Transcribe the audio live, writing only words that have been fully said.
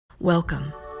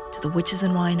Welcome to the Witches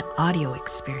and Wine audio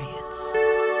experience.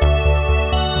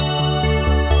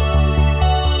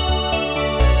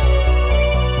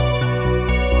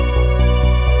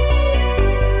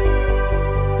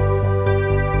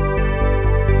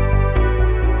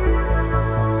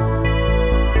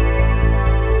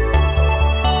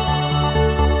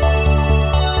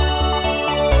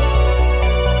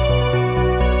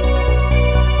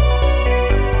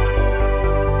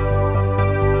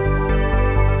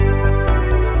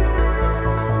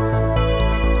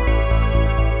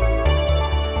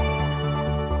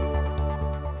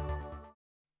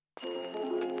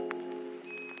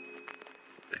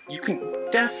 You can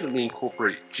definitely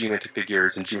incorporate geomantic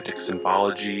figures and geomantic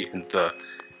symbology and the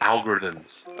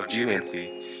algorithms of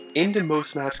geomancy into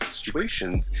most magical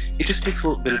situations. It just takes a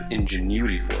little bit of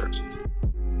ingenuity for it.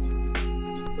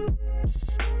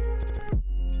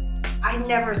 I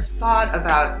never thought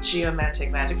about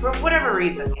geomantic magic for whatever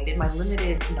reason. In my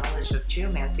limited knowledge of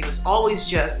geomancy, it was always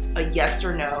just a yes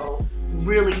or no,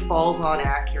 really balls-on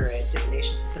accurate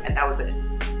divination system, and that was it.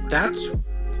 That's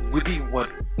really what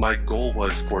my goal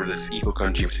was for this ebook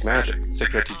on geomantic magic,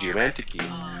 Secreti Geomantici,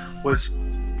 was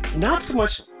not so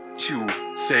much to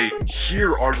say,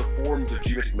 here are the forms of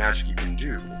geomantic magic you can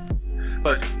do,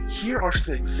 but here are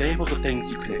some examples of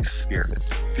things you can experiment.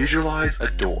 Visualize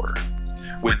a door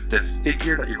with the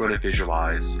figure that you're going to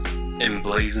visualize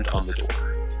emblazoned on the door.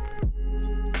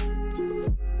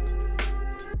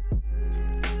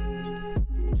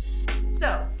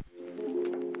 So,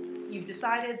 you've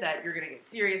decided that you're going to get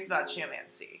serious about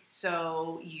geomancy.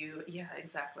 So yeah,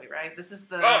 exactly, right? This is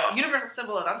the universal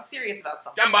symbol of I'm serious about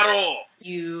something. Gambaro!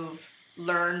 You've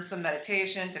learned some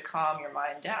meditation to calm your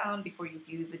mind down before you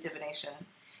do the divination.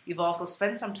 You've also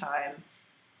spent some time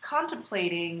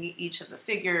contemplating each of the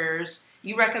figures.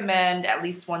 You recommend at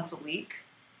least once a week,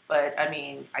 but I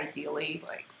mean, ideally,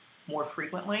 like more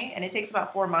frequently. And it takes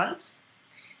about 4 months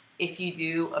if you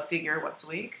do a figure once a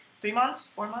week. 3 months?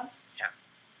 4 months? Yeah.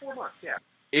 4 months, yeah.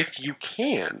 If you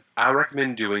can, I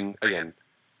recommend doing, again,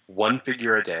 one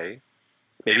figure a day,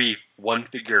 maybe one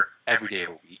figure every day of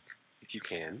a week, if you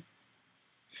can.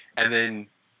 And then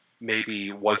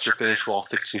maybe once you're finished with all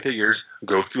 16 figures,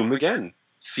 go through them again.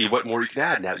 See what more you can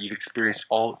add. Now that you've experienced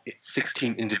all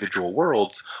 16 individual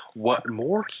worlds, what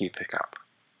more can you pick up?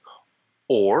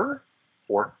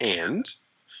 And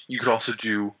you could also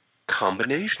do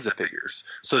combinations of figures.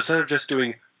 So instead of just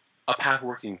doing a path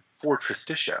working for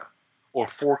Tristitia or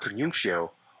for Conjunctio,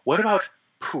 what about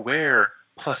Puer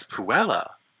plus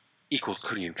Puella equals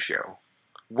Conjunctio?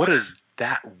 What does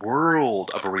that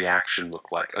world of a reaction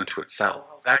look like unto itself?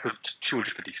 That goes to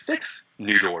 256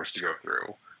 new doors to go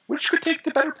through, which could take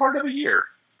the better part of a year.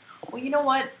 Well, you know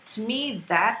what? To me,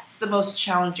 that's the most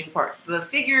challenging part. The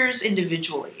figures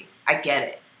individually, I get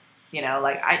it. You know,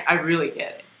 like, I really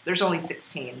get it. There's only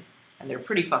 16, and they're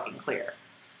pretty fucking clear.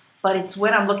 But it's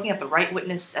when I'm looking at the right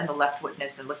witness and the left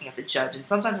witness and looking at the judge, and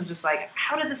sometimes I'm just like,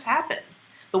 how did this happen?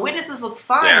 The witnesses look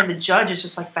fine, and the judge is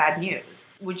just like bad news.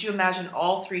 Would you imagine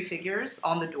all 3 figures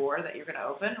on the door that you're going to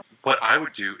open? What I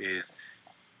would do is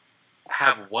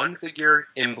have one figure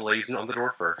emblazoned on the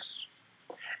door first,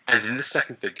 and then the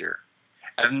second figure,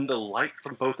 and then the light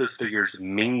from both those figures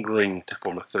mingling to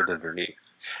form a third underneath.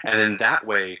 And then that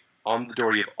way, on the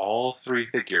door, you have all 3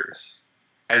 figures.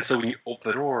 And so when you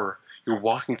open the door, you're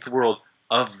walking through the world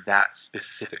of that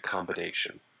specific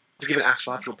combination. To give an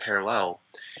astrological parallel,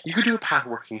 you could do a path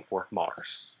working for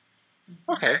Mars.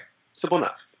 Okay, simple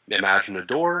enough. Imagine a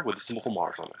door with a symbol for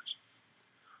Mars on it.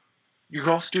 You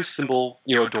could also do a symbol,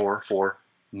 a door for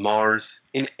Mars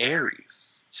in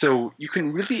Aries. So you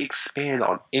can really expand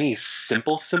on any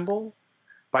simple symbol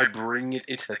by bringing it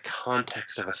into the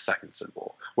context of a second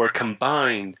symbol, where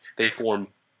combined they form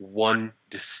one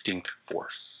distinct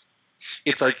force.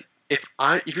 It's like,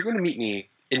 if you're going to meet me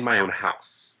in my own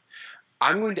house,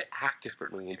 I'm going to act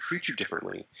differently and treat you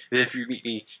differently than if you meet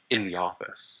me in the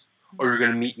office, or you're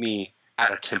going to meet me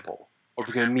at a temple, or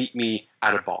you're going to meet me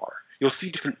at a bar. You'll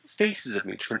see different faces of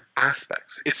me, different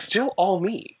aspects. It's still all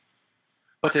me.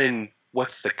 But then,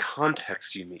 what's the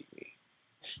context you meet me?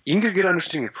 You can get a good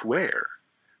understanding of Puer,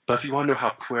 but if you want to know how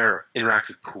Puer interacts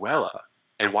with Puella,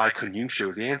 and why Conjunctio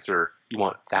is the answer, you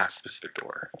want that specific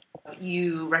door.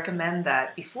 You recommend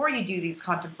that before you do these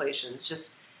contemplations,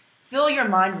 just fill your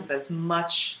mind with as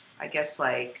much, I guess,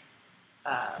 like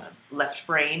left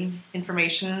brain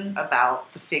information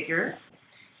about the figure.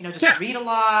 Just read a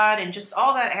lot and just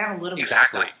all that analytical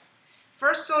stuff.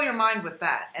 First, fill your mind with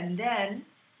that, and then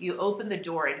you open the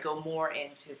door and go more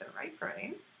into the right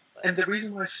brain. And the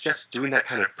reason why I suggest doing that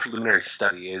kind of preliminary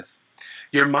study is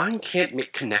your mind can't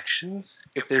make connections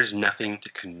if there's nothing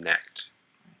to connect.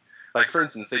 Like, for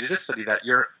instance, they did a study that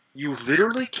you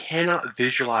literally cannot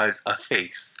visualize a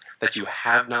face that you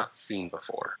have not seen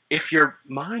before. If your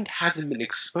mind hasn't been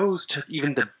exposed to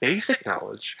even the basic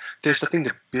knowledge, there's something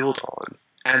to build on.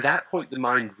 And at that point, the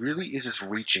mind really is just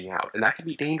reaching out, and that can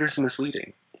be dangerous and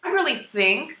misleading. I really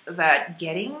think that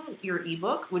getting your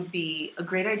ebook would be a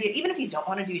great idea, even if you don't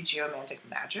want to do geomantic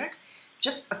magic.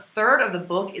 Just a third of the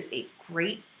book is a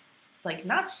great, like,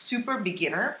 not super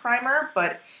beginner primer,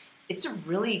 but it's a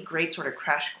really great sort of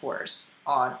crash course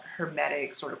on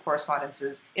hermetic sort of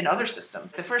correspondences in other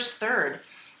systems. The first third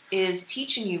is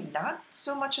teaching you not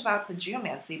so much about the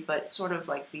geomancy, but sort of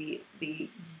like the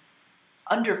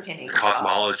underpinnings. The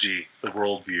cosmology, the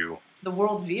worldview. The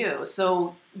worldview.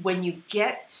 So when you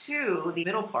get to the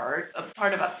middle part, a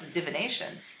part about the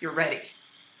divination, you're ready.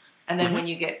 And then when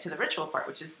you get to the ritual part,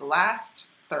 which is the last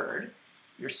third,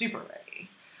 you're super ready.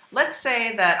 Let's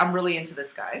say that I'm really into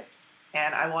this guy,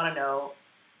 and I want to know,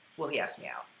 will he ask me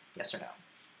out? Yes or no?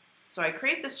 So I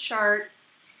create this chart,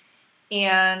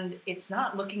 and it's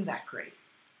not looking that great,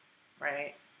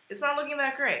 right? It's not looking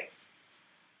that great.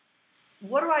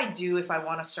 What do I do if I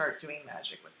want to start doing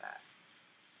magic with that?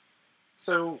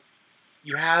 So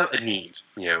you have a need.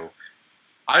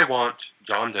 I want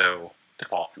John Doe to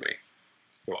fall for me.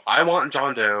 I want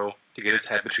John Doe to get his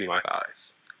head between my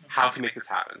thighs. How can I make this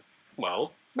happen?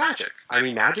 Well, magic. I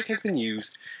mean, magic has been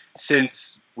used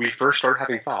since we first started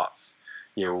having thoughts.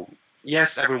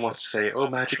 Yes, everyone wants to say, oh,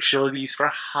 magic should only be used for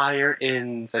higher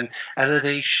ends and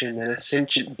elevation and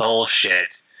ascension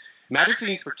bullshit. Magic's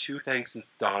been used for two things since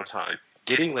the dawn of time: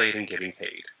 getting laid and getting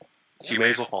paid. So you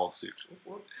may as well follow suit.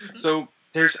 So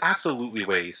there's absolutely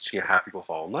ways to have people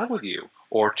fall in love with you,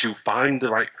 or to find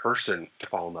the right person to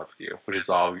fall in love with you, which is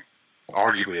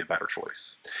arguably a better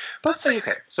choice. But let's say,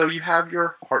 okay, so you have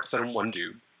your heart set on one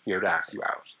dude, to ask you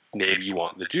out. Maybe you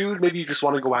want the dude, maybe you just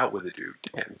want to go out with the dude.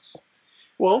 Depends.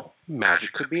 Well,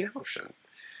 magic could be an option.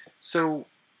 So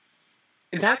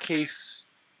in that case,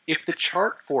 if the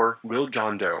chart for will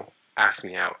John Doe ask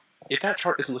me out, if that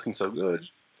chart isn't looking so good,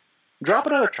 drop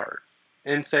another chart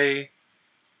and say,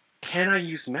 can I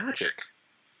use magic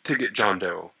to get John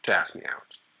Doe to ask me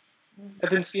out?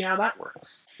 And then see how that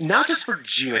works. Not just for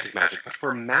geomantic magic, but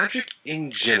for magic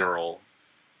in general,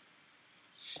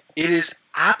 it is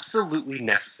absolutely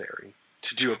necessary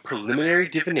to do a preliminary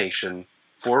divination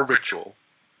for a ritual,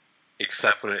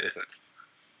 except when it isn't.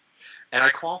 And I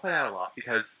qualify that a lot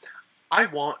because I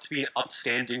want to be an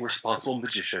upstanding, responsible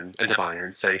magician and diviner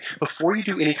and say, before you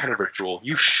do any kind of ritual,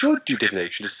 you should do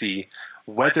divination to see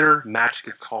whether magic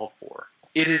is called for.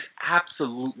 It is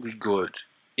absolutely good,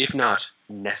 if not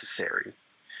necessary,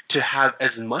 to have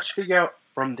as much figured out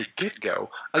from the get-go,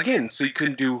 again, so you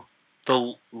can do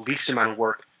the least amount of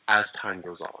work as time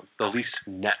goes on, the least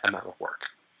net amount of work.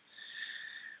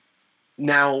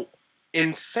 Now,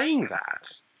 in saying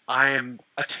that, I am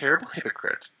a terrible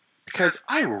hypocrite because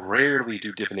I rarely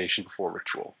do divination before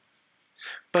ritual.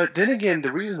 But then again,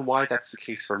 the reason why that's the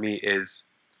case for me is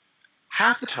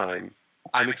half the time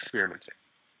I'm experimenting.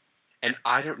 And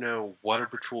I don't know what a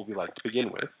ritual will be like to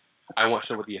begin with. I want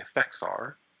to know what the effects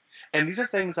are. And these are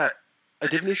things that a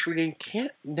divination reading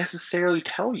can't necessarily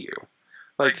tell you.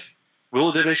 Like,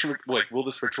 will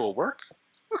this ritual work?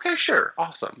 Okay, sure,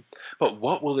 awesome. But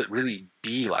what will it really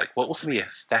be like? What will some of the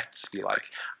effects be like?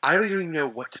 I really don't even know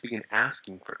what to begin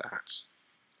asking for that.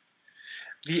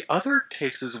 The other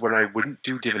cases when I wouldn't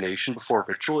do divination before a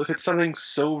ritual, if it's something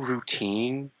so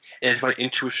routine, and if my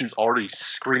intuition's already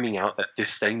screaming out that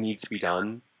this thing needs to be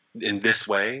done in this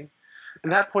way, at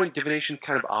that point, divination's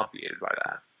kind of obviated by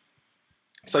that.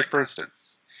 So, like, for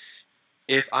instance,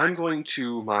 if I'm going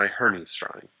to my Hermes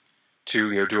shrine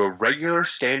to, do a regular,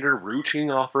 standard, routine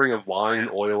offering of wine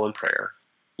and oil and prayer,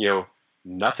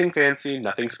 nothing fancy,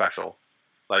 nothing special.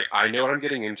 Like, I know what I'm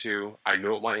getting into. I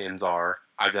know what my ends are.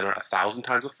 I've done it 1,000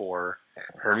 times before.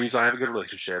 Hermes and I have a good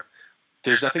relationship.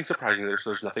 There's nothing surprising there,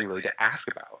 so there's nothing really to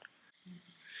ask about.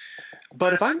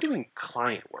 But if I'm doing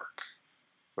client work,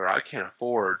 where I can't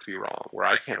afford to be wrong, where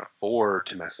I can't afford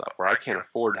to mess up, where I can't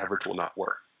afford to have ritual not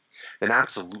work, then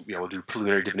absolutely I will do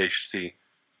preliminary divination to see,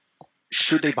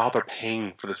 should they bother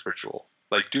paying for this ritual?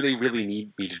 Like, do they really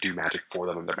need me to do magic for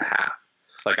them on their behalf?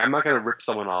 Like, I'm not going to rip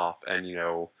someone off and,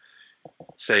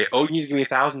 say, oh, you need to give me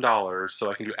 $1,000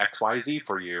 so I can do X, Y, Z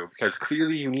for you, because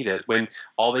clearly you need it when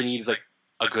all they need is, like,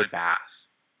 a good bath.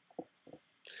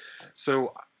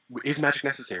 So, is magic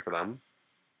necessary for them?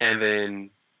 And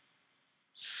then,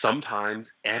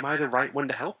 sometimes, am I the right one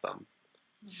to help them?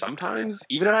 Sometimes,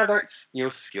 even if I have the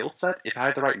right, skill set, if I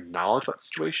have the right knowledge about the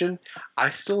situation, I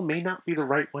still may not be the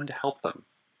right one to help them.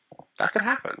 That could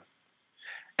happen.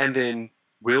 And then,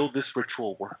 will this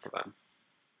ritual work for them?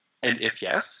 And if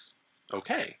yes,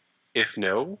 okay. If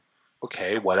no,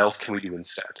 okay, what else can we do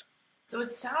instead? So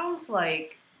it sounds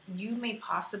like you may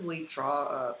possibly draw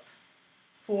up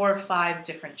 4 or 5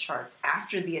 different charts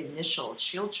after the initial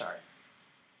shield chart.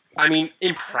 I mean,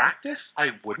 in practice,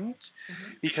 I wouldn't,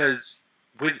 Mhm. because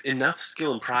with enough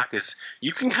skill and practice,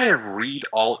 you can kind of read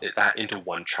all that into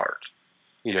one chart.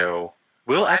 You know,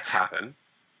 will X happen?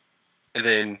 And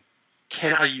then,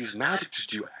 can I use magic to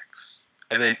do X?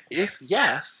 And then, if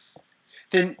yes,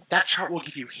 then that chart will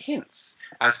give you hints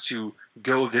as to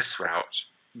go this route,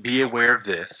 be aware of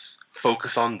this,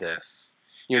 focus on this.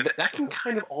 You know, that can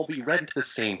kind of all be read into the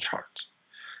same chart.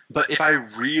 But if I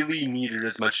really needed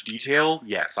as much detail,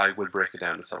 yes, I would break it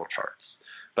down to several charts.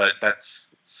 But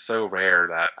that's so rare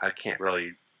that I can't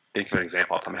really think of an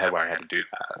example off the top of my head where I had to do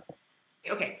that.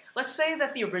 Okay, let's say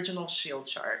that the original shield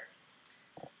chart,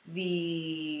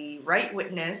 the right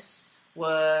witness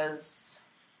was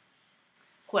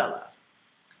Huela,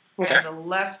 Okay. and the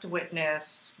left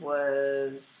witness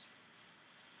was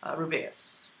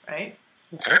Rubeus, right?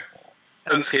 Okay.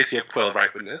 In this case, you have Quill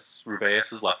right witness,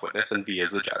 Rubeus is left witness, and Via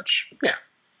is the judge. Yeah.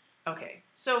 Okay,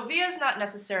 so Via's not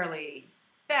necessarily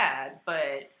bad,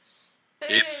 but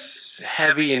It's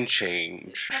heavy in it's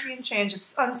change. heavy and change.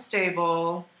 It's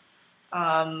unstable.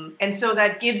 And so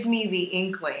that gives me the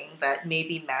inkling that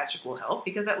maybe magic will help,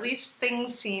 because at least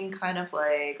things seem kind of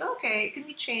like, okay, it can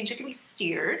be changed, it can be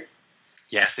steered.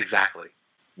 Yes, exactly.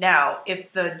 Now,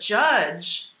 if the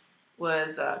judge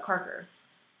was Carker,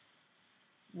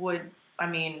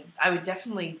 I would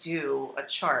definitely do a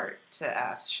chart to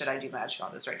ask, should I do magic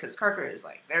on this, right? Because Carker is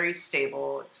like very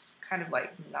stable. It's kind of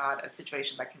like not a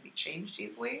situation that can be changed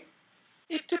easily.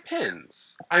 It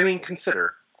depends. I mean,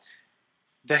 consider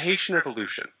the Haitian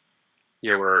Revolution.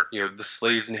 Where the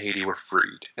slaves in Haiti were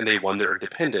freed and they won their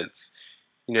independence.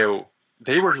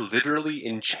 They were literally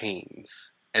in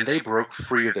chains and they broke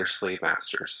free of their slave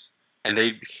masters and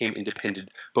they became independent,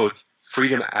 both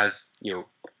freedom as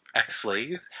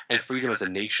ex-slaves and freedom as a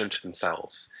nation to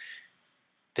themselves.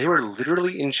 They were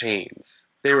literally in chains.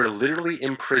 They were literally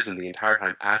in prison the entire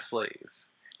time as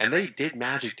slaves, and they did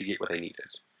magic to get what they needed.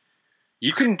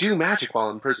 You can do magic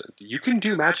while in prison. You can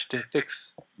do magic to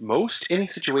fix most any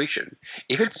situation.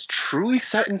 If it's truly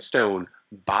set in stone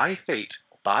by fate,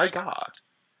 by God,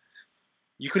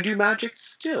 you can do magic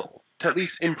still to at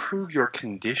least improve your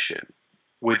condition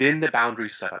within the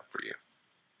boundaries set up for you.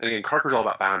 And again, Carker's all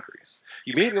about boundaries.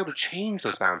 You may not be able to change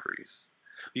those boundaries,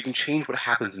 but you can change what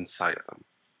happens inside of them.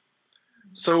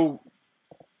 So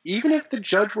even if the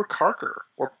judge were Carker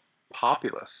or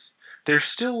Populus, there's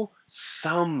still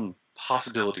some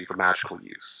possibility for magical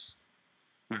use.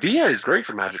 Via is great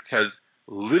for magic because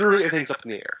literally everything's up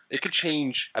in the air. It could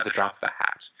change at the drop of a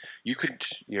hat. You could,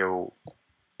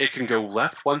 it can go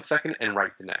left 1 second and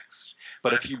right the next.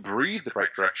 But if you breathe the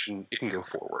right direction, it can go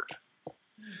forward.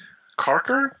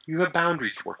 Carker, you have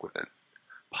boundaries to work within.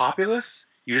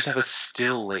 Populus, you just have a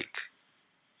still lake.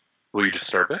 Will you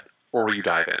disturb it, or will you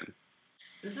dive in?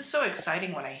 This is so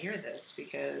exciting when I hear this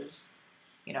because,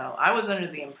 I was under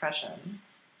the impression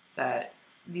that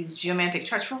these geomantic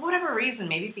charts, for whatever reason,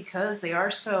 maybe because they are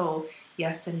so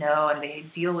yes and no, and they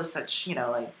deal with such,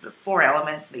 like the 4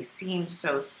 elements, they seem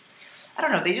so, I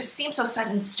don't know, they just seem so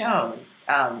set in stone.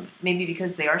 Maybe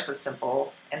because they are so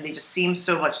simple, and they just seem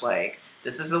so much like,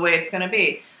 this is the way it's going to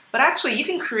be. But actually, you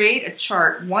can create a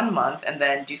chart 1 month and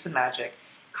then do some magic,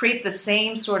 create the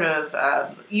same sort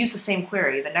of, use the same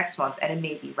query the next month, and it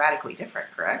may be radically different,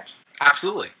 correct?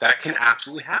 Absolutely. That can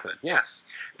absolutely happen, yes.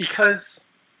 Because,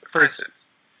 for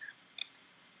instance,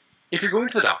 if you're going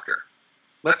to the doctor,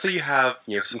 let's say you have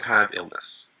some kind of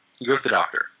illness. You go to the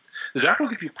doctor. The doctor will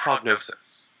give you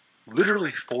prognosis,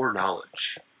 literally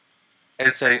foreknowledge,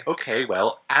 and saying, okay,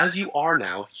 well, as you are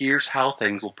now, here's how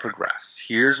things will progress.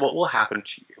 Here's what will happen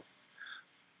to you.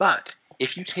 But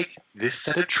if you take this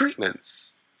set of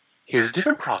treatments, here's a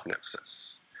different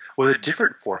prognosis with a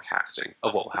different forecasting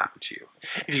of what will happen to you.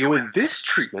 If you go with this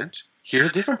treatment, here's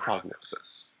a different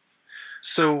prognosis.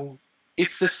 So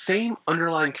it's the same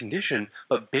underlying condition,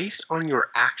 but based on your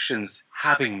actions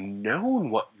having known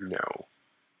what you know,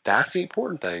 that's the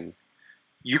important thing.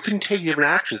 You can take different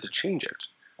actions to change it.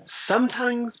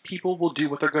 Sometimes people will do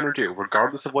what they're going to do,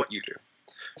 regardless of what you do.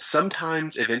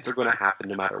 Sometimes events are going to happen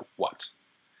no matter what.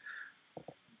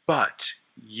 But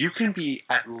you can be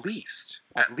at least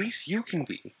you can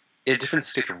be in a different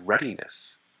state of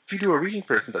readiness. If you do a reading,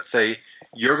 for instance, that say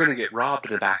you're going to get robbed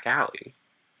in a back alley,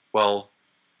 well,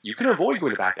 you can avoid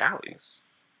going to back alleys.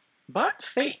 But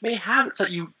fate may have it so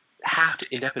that you have to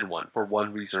end up in one for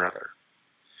one reason or another.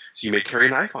 So you may carry a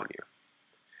knife on you.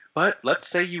 But let's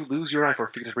say you lose your knife or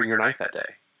forget to bring your knife that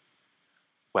day.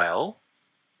 Well,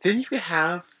 then you can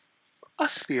have a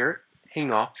spirit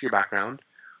hang off your background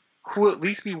who will at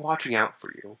least be watching out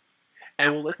for you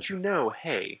and will let you know,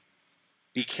 hey,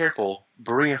 be careful,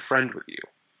 bring a friend with you.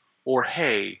 Or,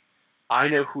 hey, I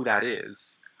know who that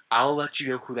is. I'll let you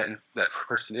know who that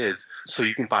person is so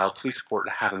you can file a police report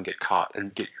and have them get caught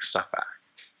and get your stuff back.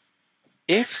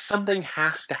 If something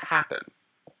has to happen,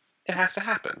 it has to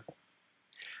happen.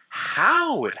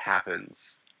 How it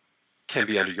happens can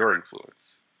be under your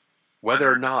influence.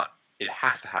 Whether or not it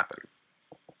has to happen.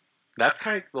 That's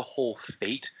kind of the whole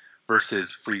fate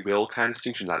versus free will kind of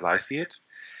distinction as I see it.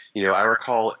 I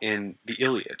recall in the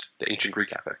Iliad, the ancient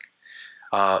Greek epic,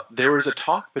 there was a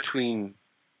talk between,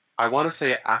 I want to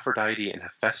say Aphrodite and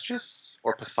Hephaestus,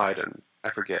 or Poseidon, I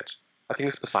forget. I think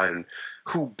it's Poseidon,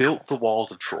 who built the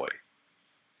walls of Troy.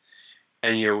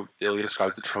 And, the Iliad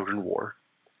describes the Trojan War.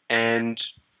 And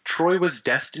Troy was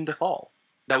destined to fall.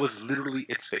 That was literally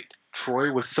its fate.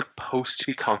 Troy was supposed to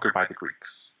be conquered by the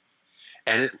Greeks.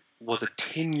 And it was a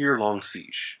 10-year-long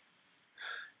siege.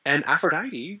 And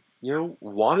Aphrodite,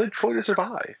 wanted Troy to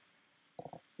survive.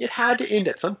 It had to end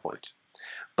at some point.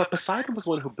 But Poseidon was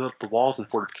the one who built the walls and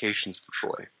fortifications for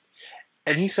Troy.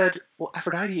 And he said, well,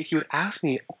 Aphrodite, if you had asked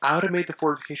me, I would have made the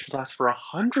fortifications last for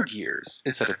 100 years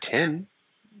instead of 10.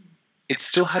 It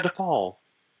still had to fall,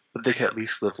 but they could at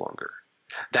least live longer.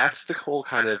 That's the whole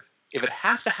kind of, if it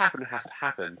has to happen, it has to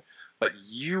happen, but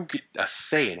you get a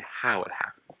say in how it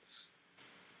happens.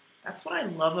 That's what I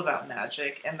love about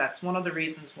magic, and that's one of the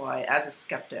reasons why, as a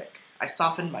skeptic, I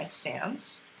softened my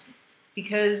stance.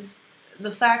 Because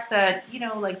the fact that,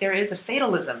 there is a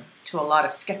fatalism to a lot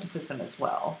of skepticism as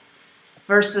well,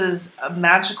 versus a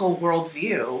magical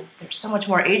worldview, there's so much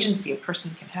more agency a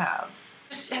person can have.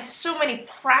 It just has so many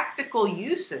practical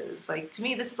uses. To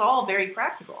me, this is all very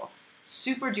practical.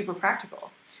 Super duper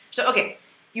practical. So, okay,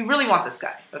 you really want this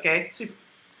guy, okay? Super,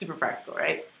 super practical,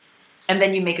 right? And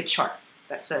then you make a chart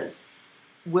that says,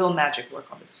 will magic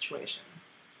work on this situation?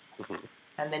 Mm-hmm.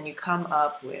 And then you come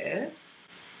up with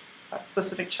that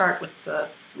specific chart with the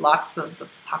lots of the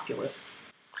populace.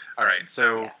 All right,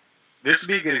 so This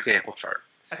would be a good example chart.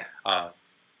 Okay.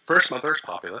 First mother is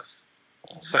Populus,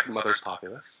 second mother is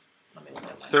Populus,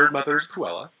 third Third mother is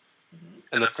Puella,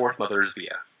 and the fourth mother is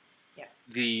Via. Yeah.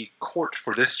 The court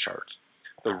for this chart,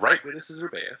 the right witness is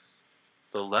Rubeus,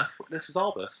 the left witness is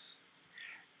Albus,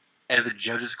 and the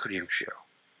judge is Coniunctio.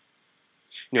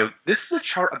 This is a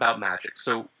chart about magic,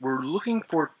 so we're looking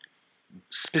for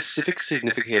specific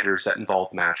significators that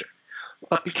involve magic.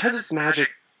 But because it's magic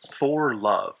for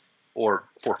love, or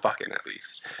for fucking at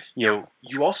least, you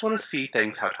also want to see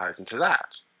things how it ties into that.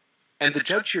 And the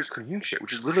judge here is Coniunctio,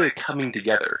 which is literally a coming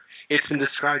together. It's been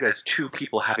described as two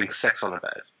people having sex on a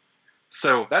bed.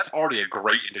 So that's already a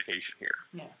great indication here.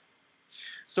 Yeah.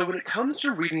 So when it comes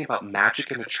to reading about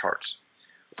magic in a chart,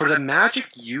 for the magic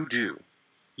you do,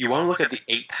 you want to look at the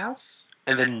 8th house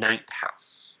and the 9th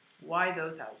house. Why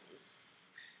those houses?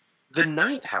 The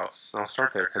 9th house, and I'll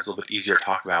start there because it's a little bit easier to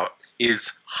talk about,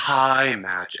 is high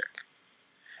magic.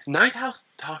 9th house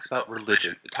talks about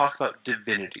religion. It talks about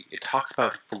divinity. It talks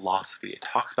about philosophy. It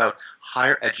talks about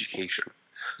higher education.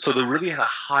 So they really have the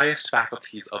highest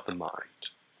faculties of the mind.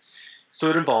 So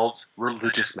it involves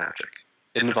religious magic.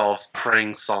 It involves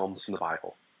praying psalms from the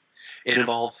Bible. It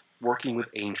involves working with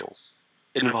angels.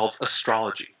 It involves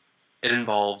astrology. It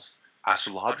involves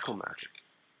astrological magic.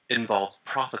 It involves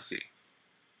prophecy.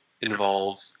 It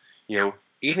involves, anything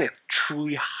that's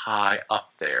truly high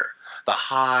up there. The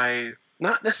high,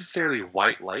 not necessarily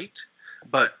white light,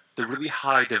 but the really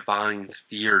high divine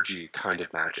theurgy kind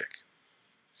of magic.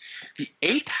 The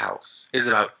 8th house is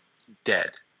about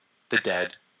the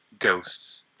dead,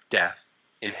 ghosts, death,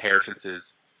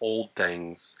 inheritances, old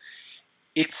things.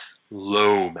 It's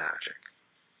low magic.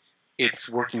 It's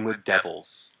working with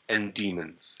devils and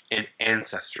demons and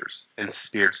ancestors and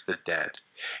spirits of the dead.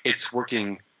 It's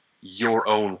working your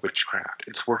own witchcraft.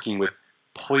 It's working with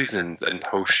poisons and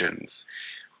potions.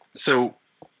 So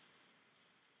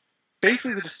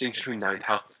basically the distinction between 9th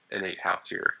house and 8th house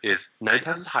here is 9th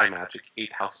house is high magic,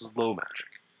 8th house is low magic.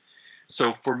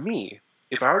 So for me,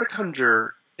 if I were to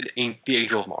conjure the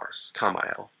Angel of Mars,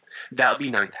 Kamael, that would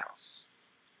be 9th house.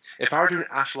 If I were to do an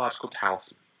astrological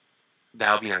talisman,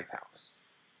 that would be 9th house.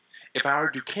 If I were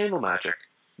to do candle magic,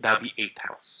 that would be 8th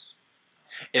house.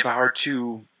 If I were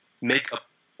to make a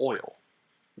oil,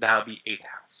 that would be 8th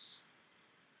house.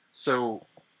 So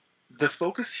the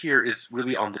focus here is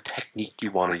really on the technique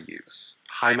you want to use.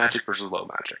 High magic versus low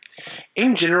magic.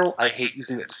 In general, I hate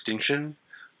using that distinction,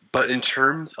 but in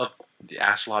terms of the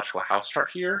astrological house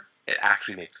chart here, it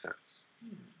actually makes sense.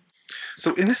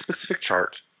 So in this specific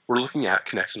chart, we're looking at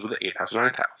connections with the 8th house and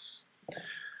 9th house.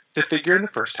 The figure in the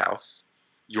first house,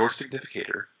 your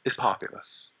significator, is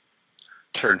Populus.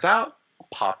 Turns out,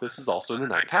 Populus is also in the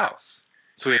ninth house.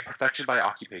 So we have perfection by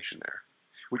occupation there,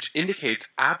 which indicates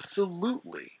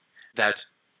absolutely that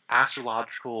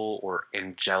astrological or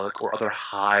angelic or other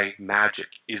high magic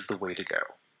is the way to go.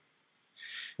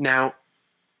 Now,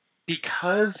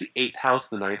 because the 8th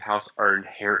house and the ninth house are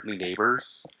inherently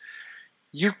neighbors,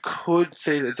 you could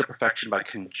say that it's a perfection by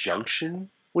conjunction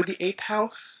with the 8th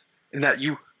house, and that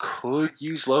you could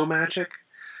use low magic,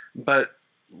 but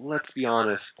let's be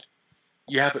honest,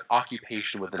 you have an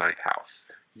occupation with the ninth house.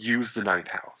 Use the ninth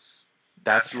house.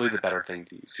 That's really the better thing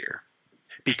to use here.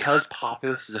 Because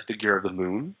Populus is a figure of the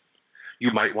moon,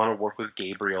 you might want to work with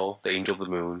Gabriel, the angel of the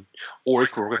moon, or you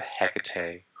could work with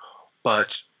Hecate.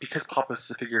 But because Populus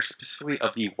is a figure specifically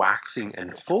of the waxing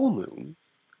and full moon,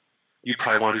 you'd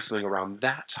probably want to do something around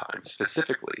that time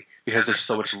specifically, because there's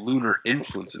so much lunar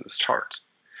influence in this chart.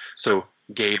 So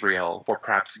Gabriel, for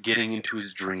perhaps getting into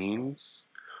his dreams,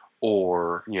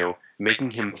 or,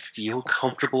 making him feel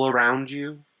comfortable around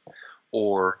you,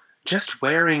 or just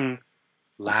wearing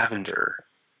lavender,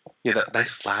 that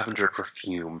nice lavender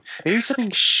perfume. Maybe something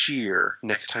sheer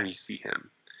next time you see him.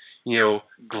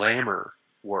 Glamour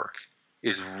work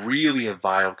is really a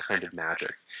vital kind of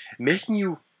magic, making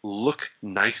you look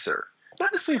nicer.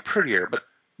 Not necessarily prettier, but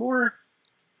more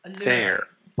there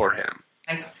for him.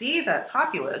 I see that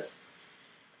Populus,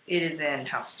 it is in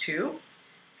house 2,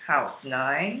 house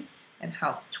 9, and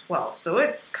house 12. So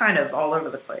it's kind of all over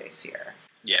the place here.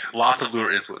 Yeah, lots of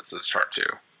lunar influence in this chart too.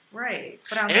 Right.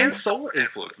 And solar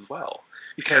influence as well.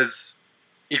 Because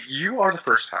if you are the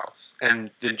first house, and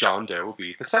then John Doe will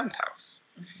be the 7th house.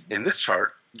 Mm-hmm. In this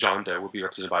chart, John Doe will be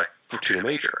represented by Fortuna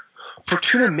Major.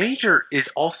 Fortuna Major is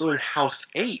also in house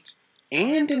 8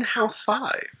 and in house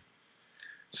 5.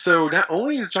 So not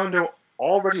only is John Doe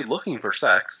already looking for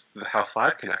sex, the house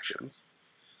 5 connections,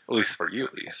 at least for you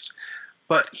at least,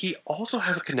 but he also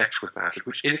has a connection with magic,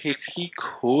 which indicates he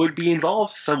could be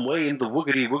involved some way in the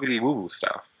woogity woogity woo woo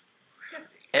stuff.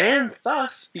 And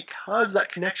thus, because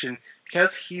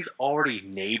he's already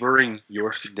neighboring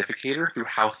your significator through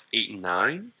house 8 and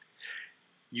 9,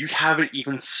 you have an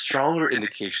even stronger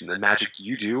indication that magic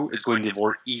you do is going to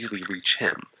more easily reach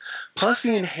him. Plus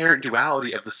the inherent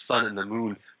duality of the sun and the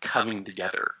moon coming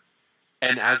together.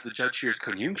 And as the judge here is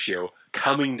conjunctio,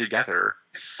 coming together,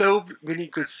 so many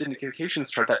good indications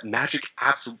start that magic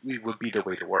absolutely would be the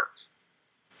way to work.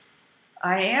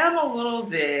 I am a little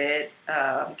bit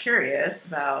curious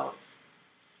about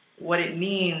what it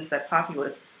means that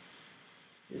Populus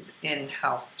is in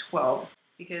house 12.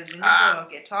 Because in the book,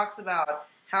 it talks about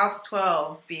house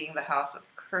 12 being the house of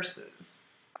curses.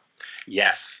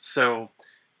 Yes. So,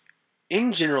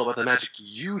 in general, about the magic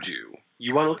you do,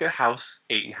 you want to look at house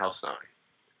 8 and house 9.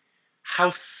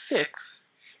 House 6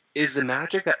 is the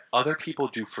magic that other people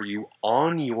do for you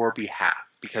on your behalf.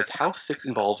 Because house 6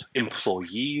 involves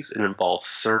employees, it involves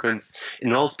servants, it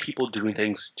involves people doing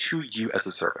things to you as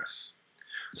a service.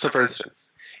 So, for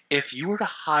instance, if you were to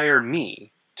hire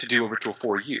me to do a ritual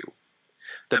for you,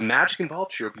 the magic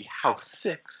involved here would be house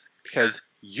 6 because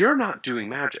you're not doing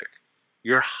magic.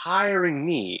 You're hiring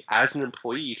me as an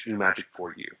employee to do magic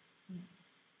for you.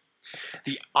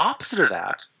 The opposite of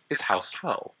that is house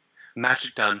 12,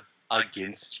 magic done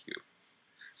against you.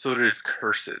 So it is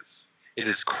curses, it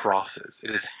is crosses,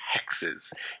 it is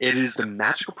hexes, it is the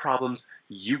magical problems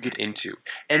you get into.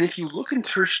 And if you look in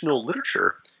traditional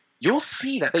literature, you'll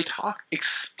see that they talk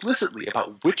explicitly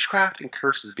about witchcraft and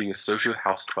curses being associated with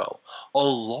house 12,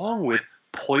 along with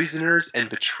poisoners and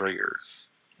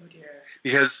betrayers. Oh dear.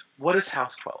 Because what is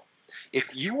house 12?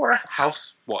 If you are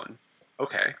house 1,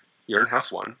 okay, you're in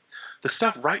house 1, the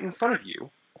stuff right in front of you,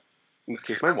 in this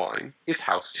case my wine, is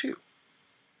house 2.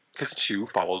 Because 2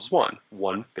 follows 1.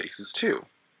 1 faces 2.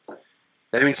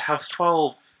 That means house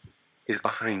 12 is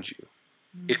behind you.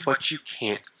 It's what you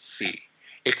can't see.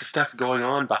 It's the stuff going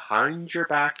on behind your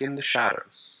back in the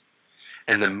shadows.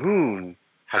 And the moon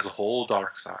has a whole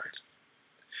dark side.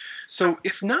 So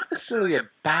it's not necessarily a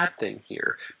bad thing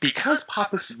here. Because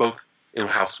Populus is both in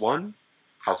house 1,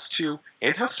 house 2,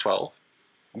 and house 12,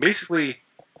 basically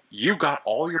you got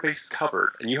all your bases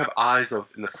covered, and you have eyes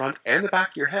both in the front and the back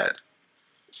of your head.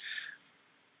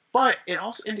 But it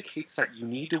also indicates that you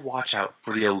need to watch out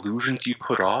for the illusions you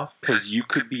put off, because you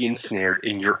could be ensnared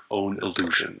in your own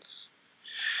illusions.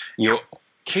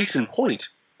 Case in point,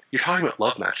 you're talking about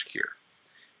love magic here.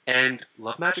 And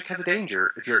love magic has a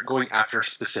danger if you're going after a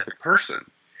specific person.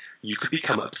 You could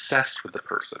become obsessed with the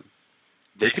person.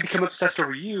 They could become obsessed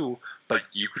over you, but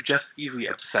you could just easily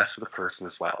obsess with the person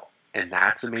as well. And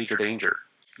that's a major danger.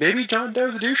 Maybe John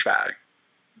Doe's a douchebag,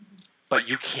 but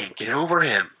you can't get over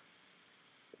him.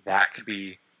 that could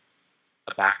be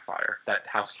a backfire that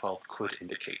House 12 could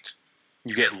indicate.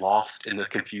 You get lost in the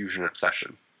confusion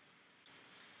obsession.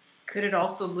 Could it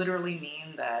also literally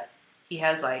mean that he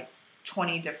has like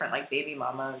 20 different like baby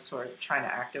mamas who are trying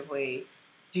to actively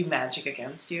do magic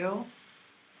against you?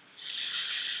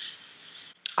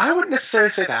 I wouldn't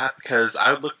necessarily say that, because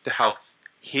I would look to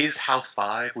his House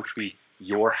 5, which would be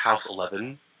your House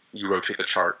 11. You rotate the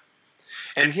chart.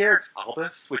 And here it's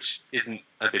Albus, which isn't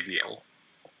a big deal.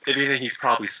 If anything, he's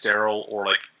probably sterile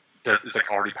or is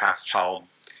already past child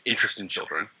interest in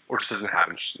children, or just doesn't have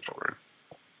interest in children.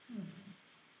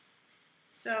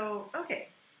 So, okay.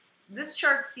 This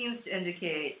chart seems to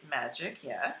indicate magic,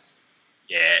 yes.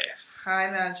 Yes.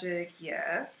 High magic,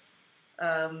 yes.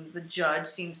 The judge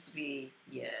seems to be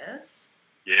yes.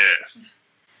 Yes.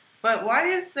 But why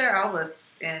is there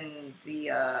Albus in the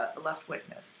left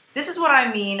witness? This is what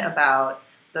I mean about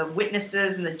the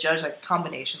witnesses and the judge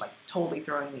combination, totally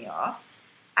throwing me off.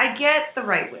 I get the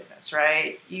right witness,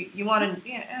 right? You want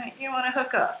to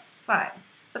hook up, fine.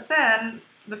 But then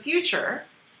the future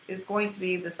is going to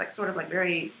be this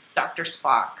very Dr.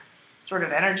 Spock sort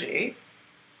of energy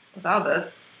with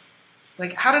Albus.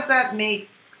 How does that make,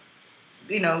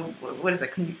 what is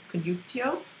it,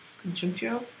 conjunctio?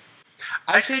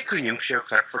 I say conjunctio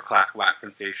except for classical Latin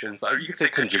pronunciation, but you can say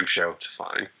conjunctio just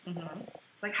fine.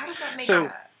 Mm-hmm. How does that make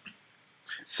that?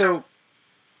 So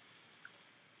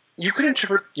you could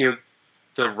interpret,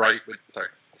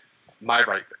 my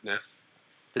right witness,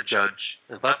 the judge,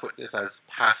 and left witness as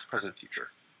past, present, future.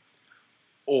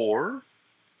 Or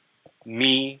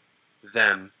me,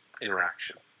 them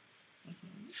interaction.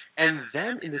 Mm-hmm. And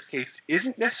them, in this case,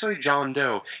 isn't necessarily John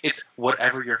Doe. It's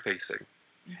whatever you're facing.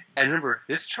 Mm-hmm. And remember,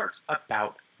 this chart's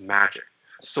about magic.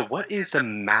 So what is the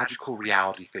magical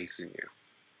reality facing you?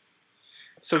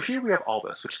 So here we have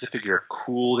Albus, which is a figure of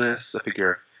coolness, a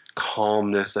figure of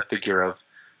calmness, a figure of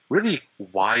really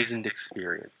wizened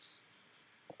experience.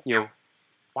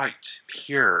 White,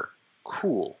 pure,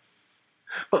 cool.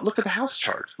 But look at the house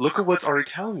chart. Look at what's already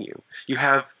telling you. You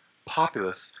have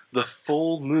Populus, the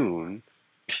full moon,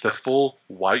 the full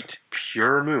white,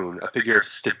 pure moon, a figure of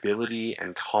stability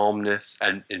and calmness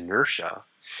and inertia,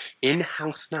 in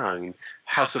House 9,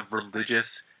 house of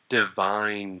religious,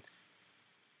 divine,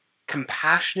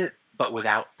 compassionate but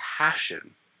without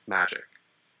passion magic.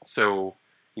 So,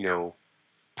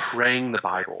 praying the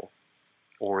Bible,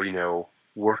 or,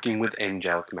 working with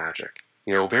angelic magic.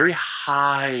 Very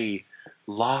high,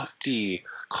 lofty,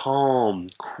 calm,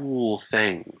 cool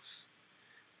things.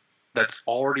 That's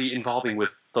already involving with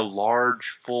the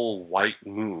large, full white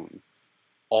moon.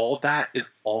 All that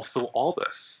is also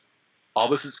Albus.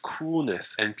 Albus is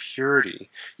coolness and purity.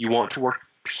 You want to work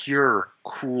pure,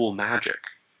 cool magic.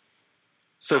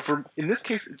 So in this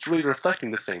case, it's really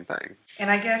reflecting the same thing. And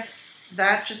I guess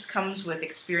that just comes with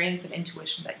experience and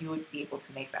intuition that you would be able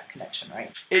to make that connection,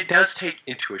 right? It does take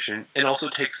intuition, and also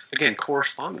takes, again,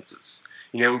 correspondences.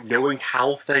 Knowing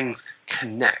how things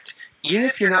connect. Even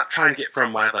if you're not trying to get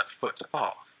from my left foot to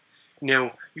Thoth,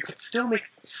 you can still make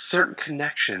certain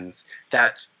connections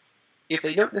that, if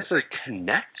they don't necessarily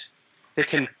connect, they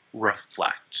can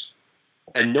reflect.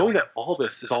 And knowing that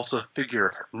Albus is also a figure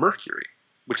of Mercury,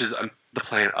 which is the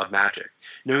planet of magic.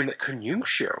 Knowing that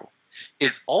Conjunctio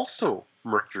is also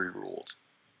Mercury ruled.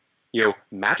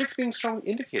 Magic's being strongly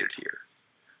indicated here.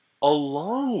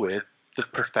 Along with the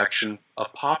perfection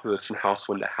of Populus from House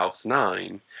 1 to House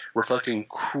 9, reflecting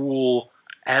cool,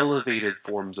 elevated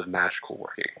forms of magical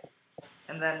working.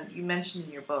 And then you mentioned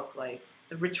in your book,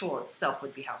 the ritual itself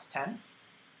would be House 10?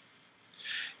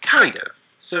 Kind of.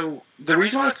 So the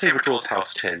reason why I'd say ritual is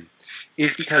House 10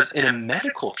 is because in a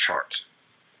medical chart,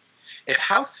 if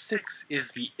House 6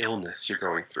 is the illness you're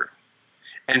going through,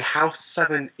 and House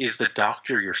 7 is the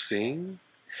doctor you're seeing,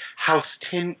 House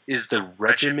 10 is the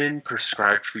regimen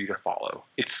prescribed for you to follow.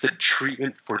 It's the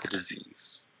treatment for the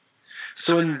disease.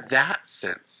 So in that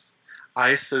sense, I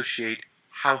associate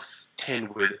House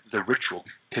 10 with the ritual,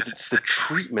 because it's the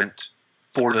treatment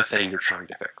for the thing you're trying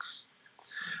to fix.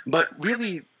 But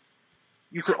really,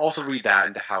 you could also read that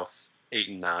into House 8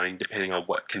 and 9, depending on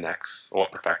what connects, or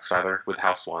what perfects, rather, with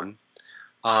House 1.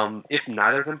 If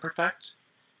neither of them perfect,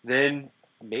 then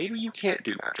maybe you can't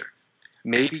do magic.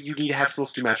 Maybe you need to have someone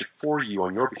else do magic for you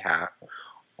on your behalf.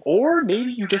 Or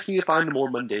maybe you just need to find a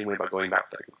more mundane way about going about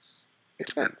things. It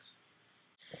depends.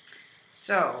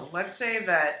 So, let's say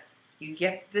that you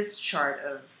get this chart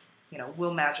of,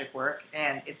 will magic work?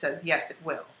 And it says, yes, it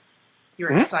will.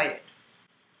 You're excited.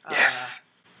 Yes.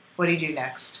 What do you do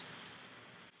next?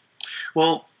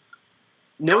 Well,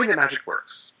 knowing that magic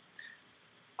works,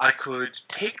 I could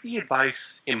take the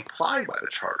advice implied by the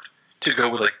chart to go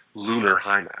with lunar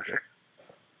high magic,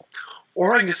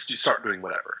 or I can just start doing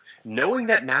whatever. Knowing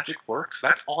that magic works,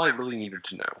 that's all I really needed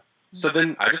to know. So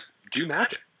then I just do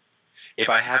magic. If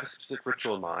I have a specific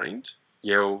ritual in mind,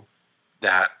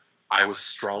 that I was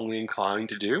strongly inclined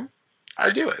to do,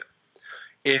 I do it.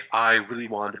 If I really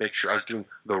wanted to make sure I was doing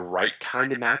the right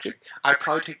kind of magic, I'd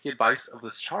probably take the advice of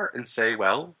this chart and say,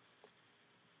 well,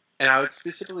 and I would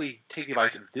specifically take the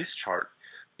advice of this chart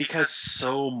because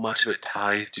so much of it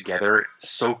ties together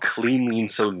so cleanly and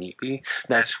so neatly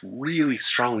that's really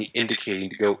strongly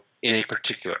indicating to go in a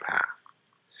particular path.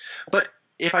 But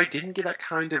if I didn't get that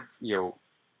kind of,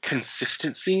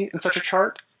 consistency in such a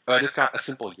chart, if I just got a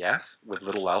simple yes with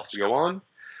little else to go on,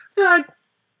 then I'd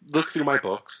look through my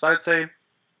books. I'd say,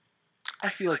 I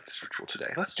feel like this ritual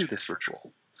today. Let's do this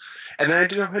ritual. And then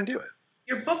I'd go ahead and do it.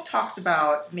 Your book talks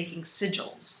about making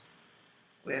sigils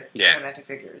with geometric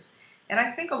figures. And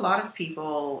I think a lot of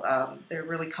people, they're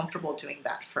really comfortable doing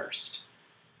that first,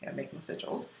 making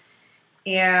sigils.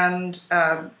 And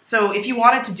so if you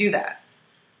wanted to do that,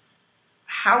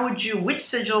 which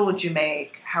sigil would you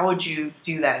make? How would you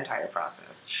do that entire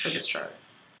process for this chart?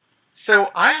 So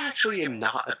I actually am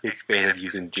not a big fan of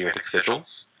using geometric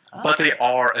sigils, but they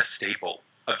are a staple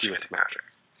of geometric magic.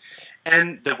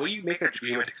 And the way you make a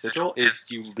geometric sigil is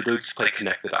you literally just play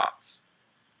connect the dots.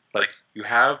 Like, you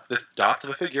have the dots of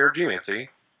a figure of geomancy,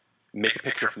 make a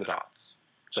picture from the dots.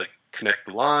 So, like, connect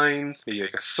the lines, maybe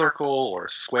make a circle or a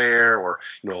square or,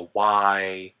 a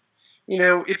Y.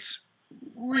 It's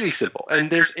really simple. And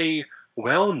there's a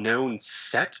well-known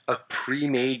set of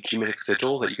pre-made geometric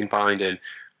sigils that you can find in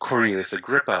Cornelius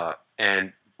Agrippa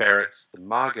and Barrett's The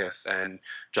Magus and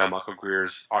John Michael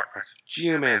Greer's Art Practice of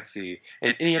Geomancy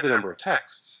and any other number of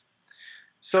texts.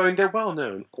 So, they're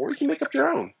well-known. Or you can make up your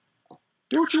own.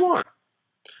 Do what you want.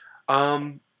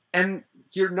 And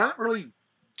you're not really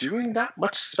doing that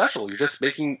much special. You're just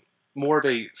making more of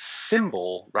a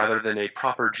symbol rather than a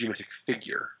proper geometric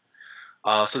figure.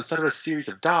 So instead of a series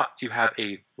of dots, you have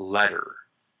a letter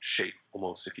shape,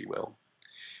 almost, if you will.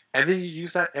 And then you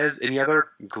use that as any other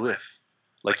glyph.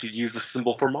 Like you'd use the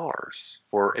symbol for Mars,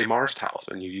 for a Mars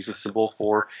talisman. You use a symbol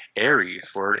for Aries,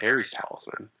 for an Aries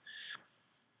talisman.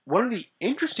 One of the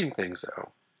interesting things,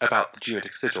 though, about the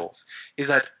geometric sigils is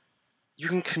that you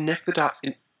can connect the dots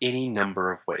in any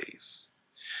number of ways.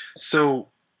 So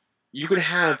you can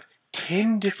have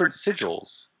 10 different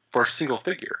sigils for a single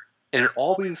figure, and it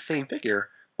all be the same figure,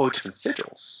 but with different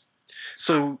sigils.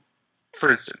 So, for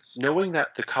instance, knowing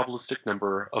that the Kabbalistic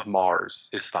number of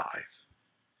Mars is 5,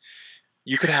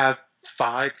 you could have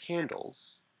 5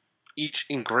 candles, each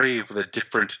engraved with a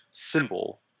different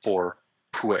symbol for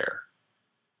Puer.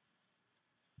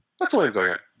 That's one way of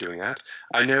going out doing that.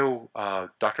 I know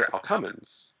Dr. Al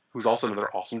Cummins, who's also another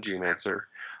awesome geomancer,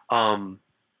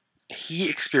 he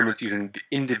experiments using the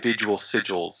individual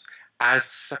sigils as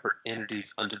separate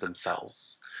entities unto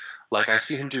themselves. Like, I've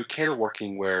seen him do candle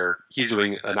working where he's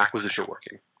doing an acquisition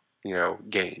working,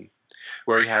 gain,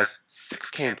 where he has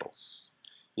 6 candles,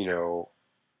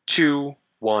 2,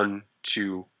 1,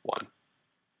 2, 1.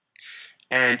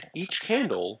 And each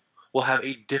candle will have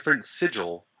a different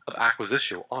sigil of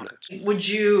acquisition on it. Would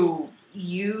you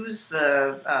use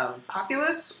the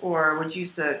populace, or would you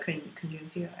use the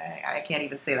conjunctio? I can't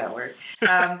even say that word.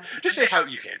 Just say how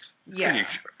you can. Yeah.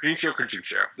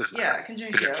 Conjunctio. Yeah,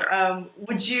 conjunctio.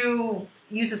 Would you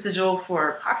use a sigil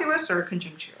for populace or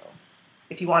conjunctio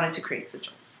if you wanted to create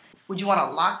sigils? Would you want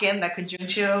to lock in that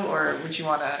conjunctio, or would you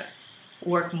want to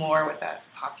work more with that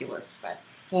populace, that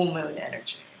full moon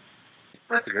energy?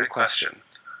 That's a good question.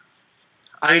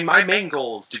 I mean, my main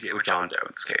goal is to get with John Doe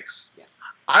in this case. Yes.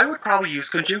 I would probably use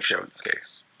conjunctio in this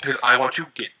case, because I want to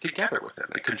get together with him.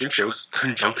 And conjunctio is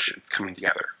conjunctions coming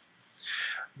together.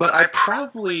 But I'd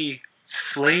probably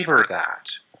flavor that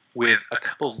with a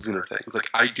couple of lunar things. Like,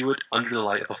 I do it under the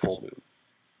light of a full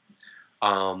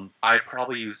moon. I'd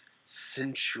probably use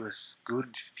sensuous,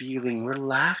 good-feeling,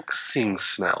 relaxing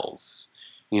smells.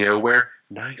 Wear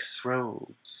nice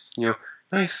robes.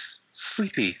 Nice,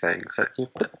 sleepy things that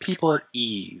put people at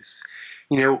ease.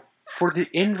 For the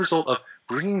end result of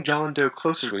bringing John Doe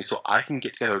closer to me so I can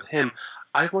get together with him,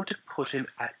 I want to put him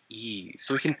at ease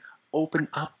so he can open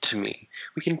up to me.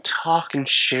 We can talk and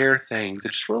share things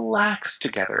and just relax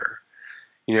together.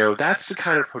 That's the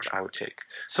kind of approach I would take.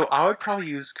 So I would probably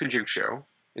use conjunctio,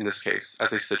 in this case,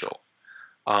 as a sigil.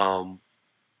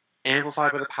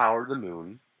 Amplified by the power of the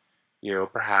moon.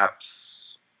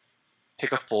 Perhaps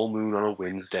pick a full moon on a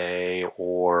Wednesday,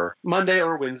 or Monday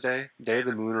or Wednesday, day of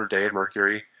the moon or day of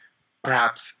Mercury.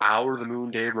 Perhaps hour of the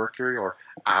moon, day of Mercury, or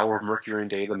hour of Mercury and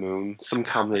day of the moon, some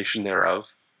combination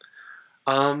thereof.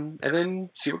 And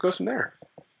then see what goes from there.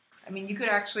 I mean, you could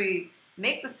actually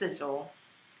make the sigil,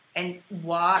 and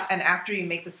after you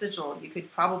make the sigil, you could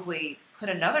probably put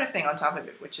another thing on top of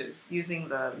it, which is using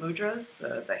the mudras,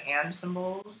 the hand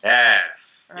symbols.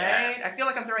 Yes. Right? Yes. I feel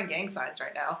like I'm throwing gang signs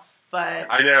right now. But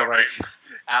I know, right?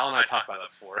 Al and I talked about that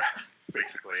before.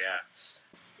 Basically, yeah.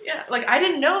 yeah, like I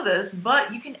didn't know this,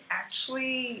 but you can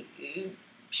actually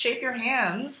shape your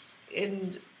hands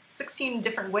in 16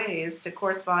 different ways to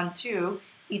correspond to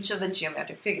each of the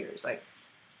geometric figures. Like,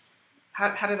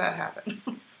 how did that happen?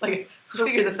 Like,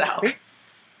 figure this out.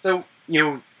 So,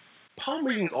 palm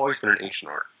reading's always been an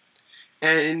ancient art.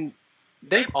 And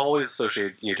they've always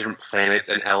associated, different planets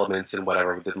and elements and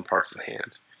whatever with different parts of the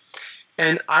hand.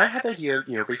 And I had the idea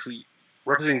of, basically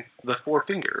representing the 4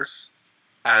 fingers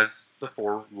as the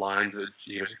 4 lines of a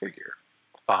geometric figure.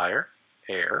 Fire,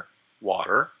 air,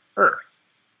 water, earth.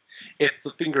 If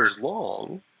the finger is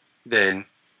long, then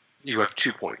you have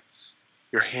 2 points.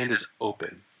 Your hand is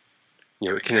open.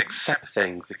 It can accept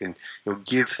things. It can,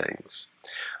 give things.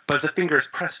 But if the finger is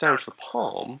pressed down to the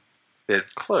palm, then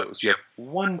it's closed. You have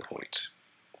 1 point.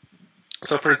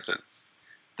 So, for instance,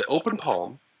 the open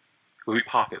palm will be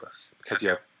populous because you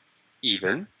have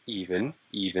even, even,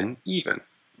 even, even,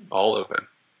 all open.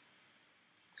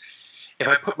 If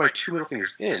I put my 2 middle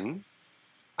fingers in,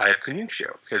 I have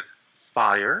conjunctio because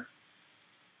fire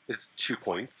is 2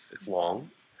 points. It's long.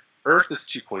 Earth is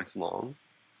 2 points long.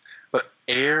 But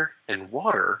air and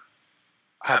water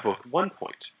have both 1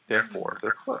 point. Therefore,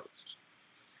 they're closed.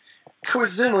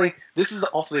 Coincidentally, this is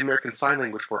also the American Sign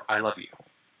Language for I love you,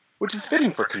 which is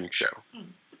fitting for conjunctio.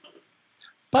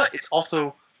 But it's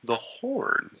also the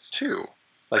horns, too.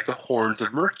 Like the horns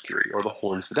of Mercury or the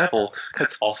horns of the devil, because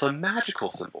it's also a magical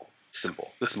symbol,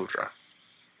 this mudra.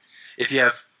 If you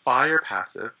have fire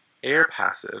passive, air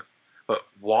passive, but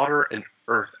water and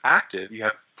earth active, you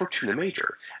have Fortuna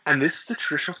Major. And this is the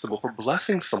traditional symbol for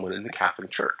blessing someone in the Catholic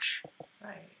Church.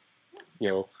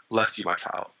 Right. Bless you, my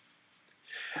child.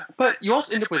 But you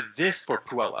also end up with this for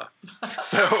Puella.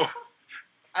 So,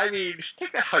 I mean, just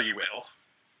take that how you will.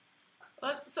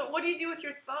 So what do you do with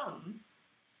your thumb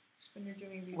when you're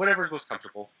doing these? Whatever's most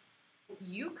comfortable.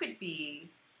 You could be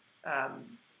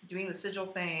doing the sigil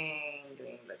thing,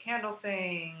 doing the candle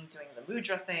thing, doing the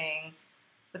mudra thing,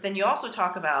 but then you also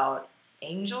talk about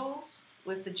angels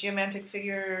with the geometric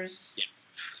figures.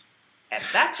 Yes. And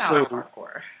that sounds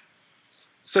hardcore.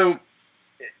 So,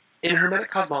 in Hermetic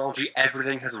cosmology,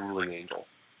 everything has a ruling angel.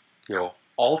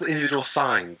 All the individual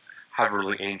signs have a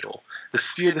ruling angel. The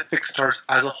sphere of the fixed stars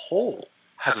as a whole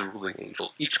has a ruling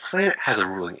angel. Each planet has a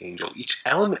ruling angel. Each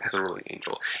element has a ruling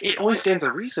angel. It only stands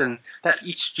to reason that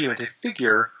each geometric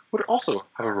figure would also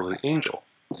have a ruling angel.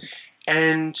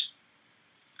 And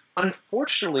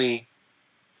unfortunately,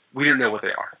 we don't know what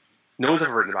they are. No one's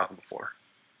ever written about them before.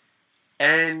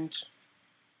 And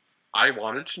I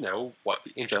wanted to know what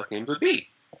the angelic names would be.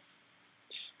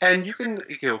 And you can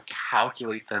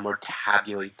calculate them or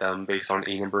tabulate them based on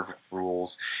a number of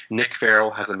rules. Nick Farrell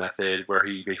has a method where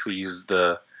he basically uses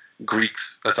the Greek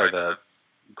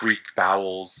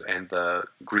vowels and the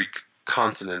Greek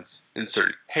consonants in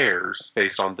certain pairs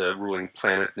based on the ruling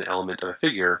planet and element of a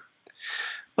figure.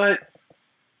 But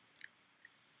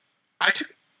I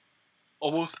took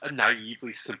almost a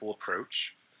naively simple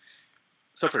approach.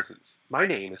 So, for instance, my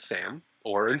name is Sam,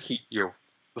 or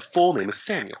the full name is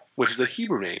Samuel, which is a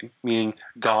Hebrew name meaning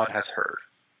God has heard.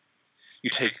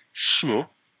 You take Shmu,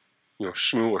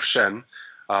 Shmu or Shem,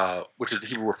 which is the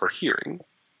Hebrew word for hearing,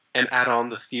 and add on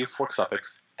the theophoric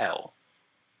suffix El.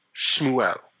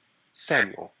 Shmuel,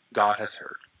 Samuel, God has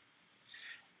heard.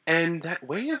 And that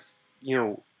way of,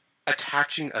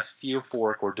 attaching a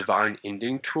theophoric or divine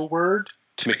ending to a word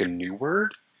to make a new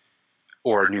word,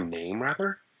 or a new name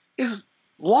rather, is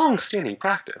long-standing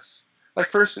practice. Like,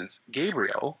 for instance,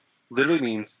 Gabriel literally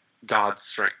means God's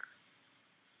strength.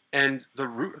 And the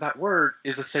root of that word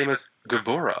is the same as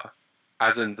Geburah,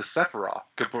 as in the Sephiroth,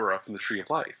 Geburah from the Tree of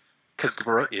Life. Because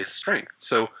Geburah is strength.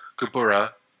 So,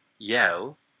 Geburah,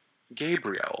 Yel,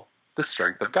 Gabriel, the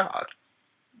strength of God.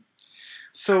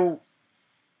 So,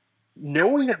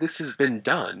 knowing that this has been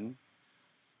done,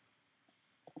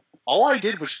 all I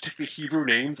did was just take the Hebrew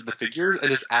names of the figures and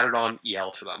just added on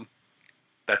El to them.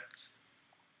 That's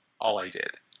all I did.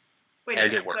 Wait a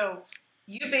minute, so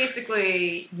you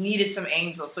basically needed some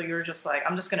angels, so you were just like,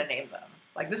 I'm just going to name them.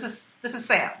 Like, this is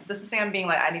Sam. This is Sam being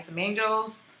like, I need some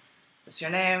angels. This is your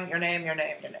name, your name, your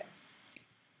name, your name.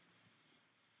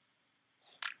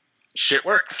 Shit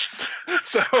works.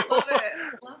 So Love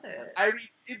it. I mean,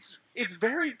 it's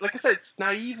very, like I said, it's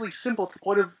naively simple to the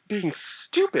point of being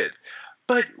stupid.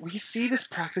 But we see this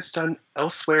practice done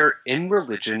elsewhere in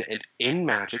religion and in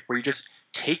magic, where you just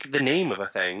take the name of a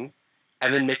thing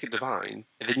and then make it divine,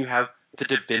 and then you have the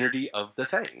divinity of the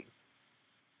thing.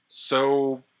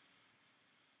 So,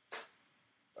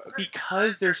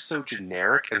 because they're so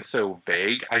generic and so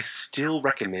vague, I still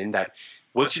recommend that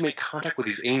once you make contact with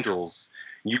these angels,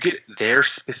 you get their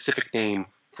specific name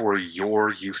for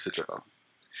your usage of them.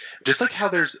 Just like how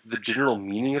there's the general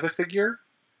meaning of a figure,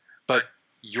 but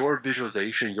your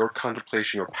visualization, your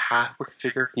contemplation, your path with the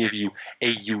figure can give you a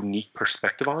unique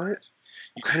perspective on it.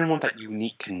 You kind of want that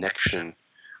unique connection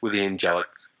with the angelic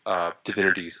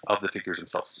divinities of the figures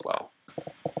themselves as well.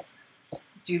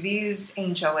 Do these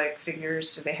angelic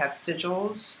figures, do they have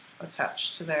sigils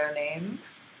attached to their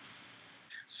names?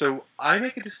 So I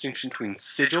make a distinction between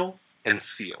sigil and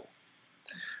seal.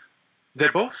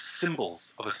 They're both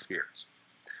symbols of a spirit,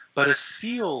 but a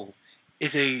seal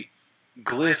is a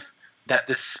glyph that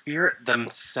the spirit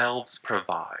themselves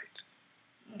provide.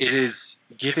 It is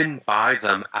given by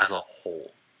them as a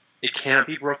whole. It cannot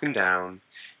be broken down.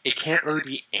 It can't really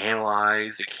be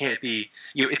analyzed. It can't be,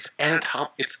 it's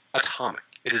atomic.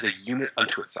 It is a unit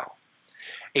unto itself.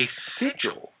 A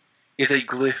sigil is a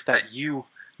glyph that you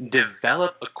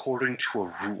develop according to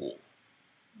a rule.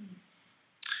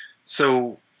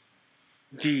 So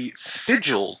the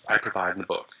sigils I provide in the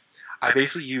book, I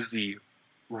basically use the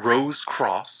Rose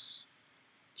Cross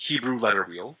Hebrew letter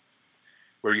wheel,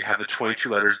 where you have the 22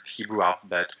 letters of the Hebrew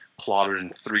alphabet plotted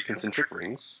in 3 concentric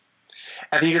rings.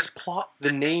 And then you just plot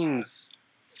the names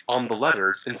on the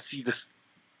letters and see this,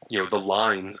 the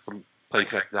lines from playing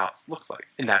connected dots looks like.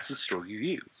 And that's the sigil you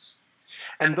use.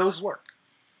 And those work,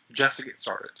 just to get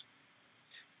started.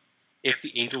 If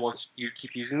the angel wants you to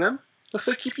keep using them, they'll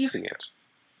say keep using it.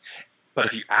 But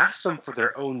if you ask them for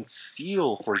their own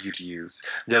seal for you to use,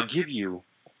 they'll give you,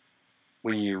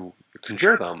 when you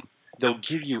conjure them, they'll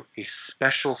give you a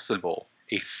special symbol,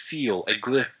 a seal, a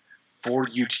glyph for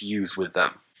you to use with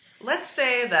them. Let's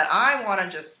say that I want to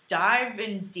just dive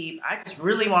in deep. I just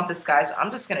really want this guy, so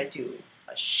I'm just going to do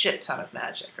a shit ton of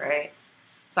magic, right?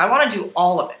 So I want to do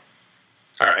all of it.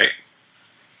 All right.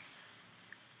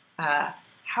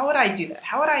 How would I do that?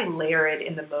 How would I layer it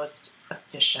in the most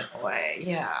efficient way?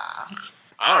 Yeah.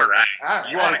 All right.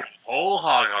 You want to go whole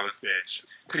hog on this bitch.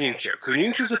 Kunyunchu.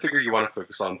 Kunyunchu is a figure you want to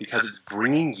focus on because it's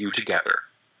bringing you together.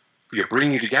 You're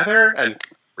bringing you together and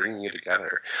bringing you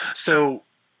together. So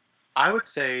I would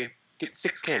say get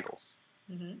 6 candles.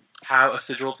 Mm-hmm. Have a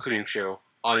sigil of Kunyunchu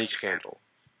on each candle.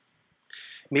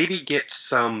 Maybe get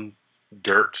some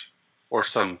dirt or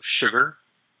some sugar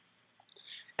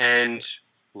and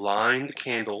line the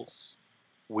candles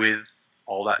with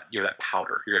all that, that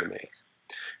powder you're going to make.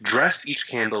 Dress each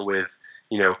candle with,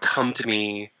 come to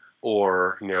me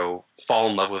or, fall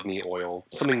in love with me oil,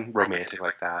 something romantic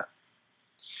like that.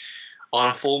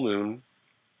 On a full moon,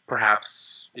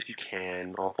 perhaps if you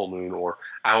can, on a full moon or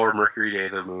our Mercury day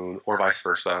of the moon or vice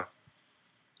versa,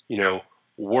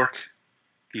 work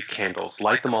these candles,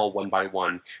 light them all one by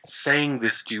one, saying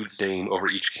this dude's name over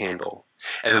each candle.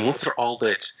 And then once they're all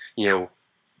lit,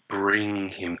 bring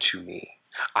him to me.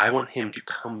 I want him to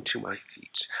come to my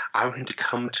feet. I want him to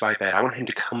come to my bed. I want him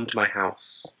to come to my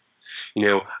house.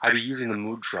 I'd be using the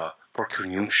mudra for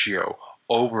Kunyunshio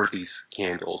over these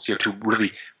candles, to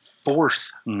really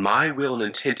force my will and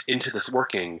intent into this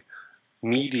working,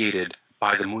 mediated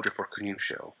by the mudra for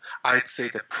Kunyunshio. I'd say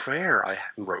the prayer I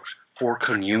wrote for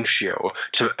Kunyunshio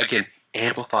to, again,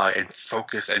 amplify and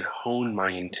focus and hone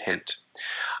my intent.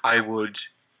 I would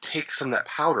take some of that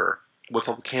powder, once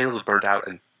all the candles burned out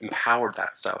and empowered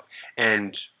that stuff,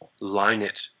 and line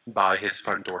it by his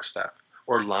front doorstep,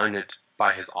 or line it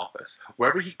by his office,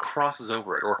 wherever he crosses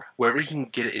over it, or wherever he can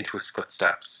get it into his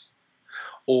footsteps.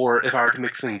 Or if I were to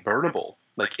make something burnable,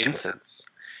 like incense,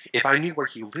 if I knew where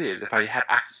he lived, if I had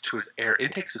access to his air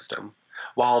intake system,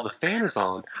 while the fan is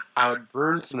on, I would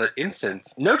burn some of that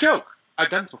incense. No joke! I've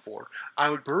done this before.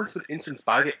 I would burn some incense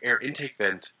by the air intake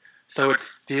vent so it would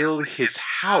fill his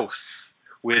house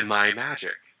with my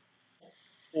magic.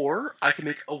 Or I can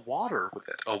make a water with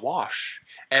it, a wash.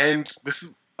 And this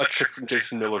is a trick from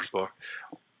Jason Miller's book.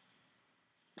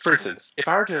 For instance, if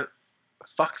I were to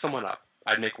fuck someone up,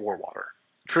 I'd make war water.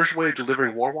 The traditional way of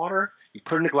delivering war water, you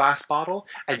put it in a glass bottle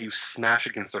and you smash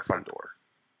against their front door.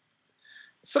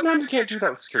 Sometimes you can't do that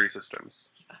with security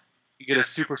systems. You get a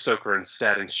super soaker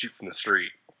instead and shoot from the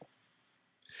street.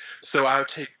 So I would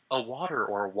take a water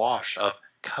or a wash of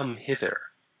come hither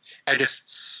and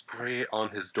just spray it on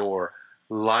his door,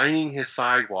 lining his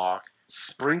sidewalk,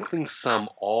 sprinkling some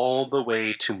all the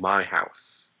way to my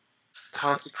house.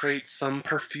 Consecrate some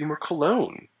perfume or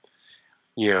cologne.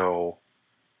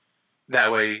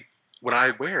 That way, when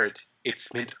I wear it,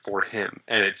 it's meant for him,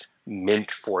 and it's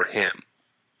meant for him.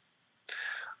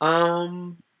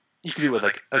 You could do it with,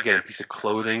 like, again, a piece of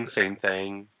clothing, same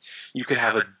thing. You could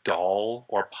have a doll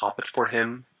or a puppet for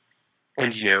him,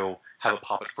 and, have a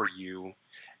puppet for you,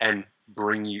 and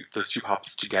bring you those two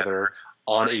puppets together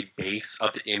on a base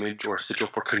of the image or sigil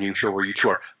for Canute, where you two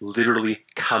are literally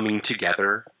coming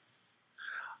together.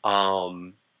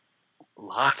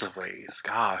 Lots of ways.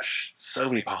 Gosh, so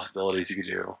many possibilities you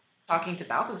could do. Talking to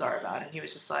Balthazar about it, and he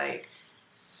was just like,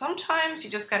 sometimes you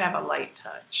just gotta have a light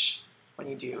touch when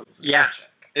you do magic.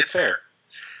 It's fair.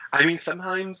 I mean,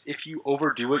 sometimes if you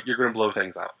overdo it, you're going to blow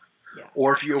things up. Yeah.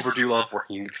 Or if you overdo love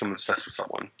working, you become obsessed with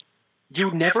someone.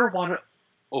 You never want to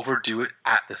overdo it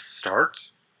at the start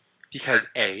because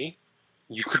A,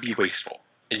 you could be wasteful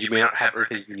and you may not have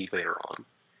everything you need later on.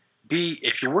 B,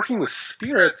 if you're working with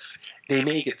spirits, they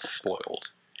may get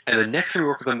spoiled. And the next time you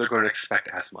work with them, they're going to expect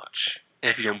as much. And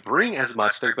if you don't bring as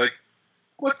much, they're like,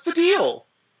 what's the deal?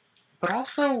 But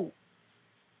also,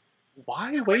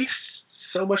 why waste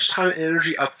so much time and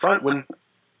energy up front when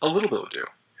a little bit will do?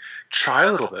 Try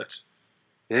a little bit,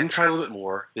 then try a little bit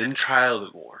more, then try a little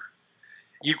bit more.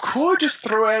 You could just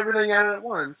throw everything at it at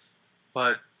once,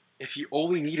 but if you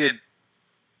only needed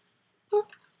boop,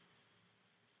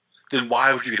 then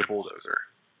why would you get a bulldozer?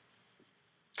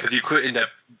 Because you could end up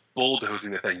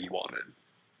bulldozing the thing you wanted.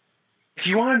 If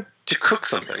you wanted to cook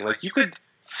something, like, you could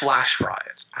flash fry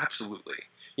it, absolutely.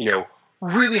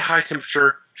 Really high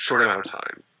temperature, short amount of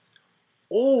time.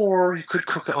 Or you could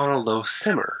cook it on a low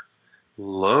simmer.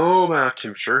 Low amount of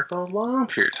temperature, but a long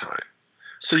period of time.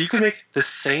 So you could make the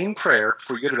same prayer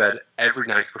before you go to bed every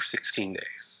night for 16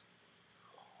 days.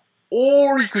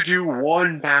 Or you could do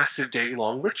one massive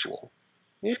day-long ritual.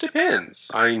 It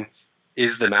depends. I mean,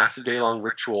 is the massive day-long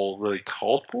ritual really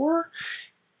called for?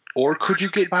 Or could you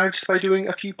get by just by doing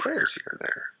a few prayers here and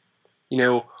there?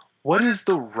 What is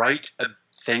the right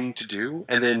thing to do?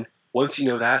 And then once you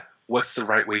know that, what's the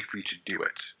right way for you to do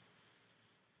it?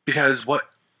 Because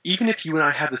even if you and I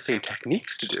have the same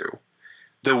techniques to do,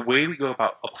 the way we go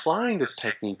about applying those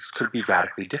techniques could be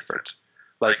radically different.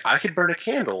 Like, I could burn a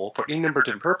candle for any number of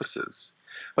different purposes,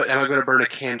 but am I going to burn a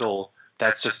candle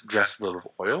that's just dressed in a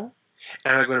little oil?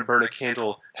 Am I going to burn a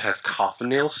candle that has coffin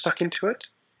nails stuck into it?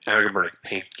 Am I going to burn a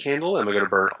painted candle? Am I going to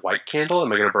burn a white candle?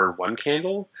 Am I going to burn one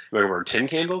candle? Am I going to burn 10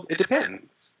 candles? It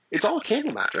depends. It's all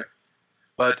candle magic.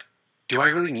 But do I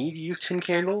really need to use 10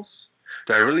 candles?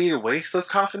 Do I really need to waste those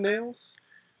coffin nails?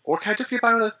 Or can I just get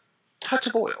by with a touch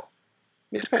of oil?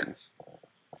 It depends.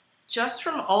 Just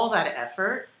from all that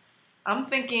effort, I'm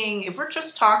thinking, if we're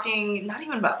just talking, not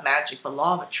even about magic, but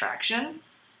law of attraction,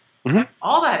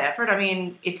 all that effort, I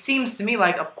mean, it seems to me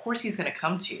like, of course he's going to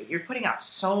come to you. You're putting out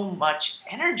so much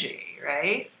energy,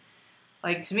 right?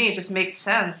 Like, to me, it just makes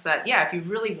sense that, yeah, if you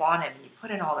really want him and you put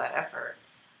in all that effort,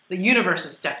 the universe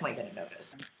is definitely going to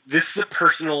notice. This is a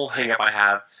personal hang-up I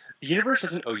have. The universe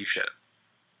doesn't owe you shit.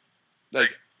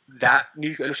 Like, that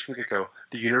needs to understand from the get-go.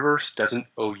 The universe doesn't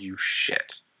owe you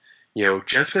shit.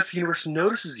 Just because the universe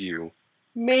notices you,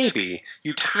 maybe,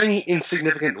 you tiny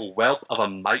insignificant whelp of a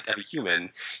mite of a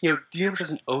human, the universe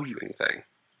doesn't owe you anything.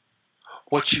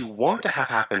 What you want to have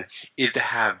happen is to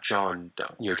have John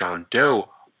Doe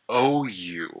owe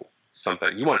you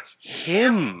something. You want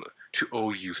him to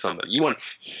owe you something. You want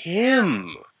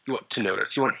him to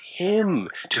notice. You want him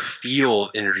to feel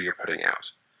the energy you're putting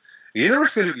out. The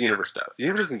universe is going to do what the universe does. The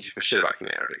universe doesn't give a shit about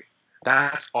humanity.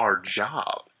 That's our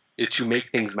job, is to make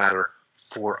things matter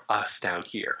for us down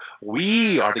here.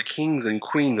 We are the kings and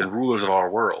queens and rulers of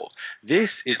our world.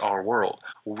 This is our world.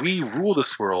 We rule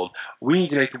this world. We need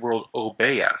to make the world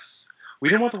obey us. We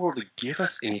don't want the world to give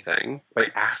us anything by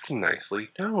asking nicely.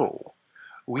 No.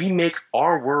 We make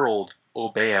our world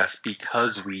obey us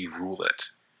because we rule it.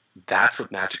 That's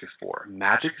what magic is for.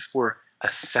 Magic is for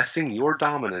assessing your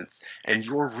dominance and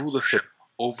your rulership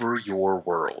over your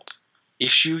world.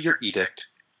 Issue your edict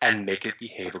and make it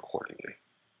behave accordingly.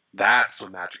 That's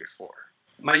what magic is for.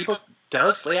 My ebook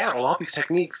does lay out a lot of these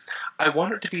techniques. I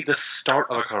want it to be the start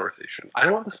of a conversation. I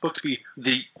don't want this book to be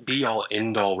the be-all,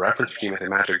 end-all reference for geomantic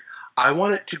magic. I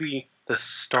want it to be the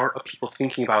start of people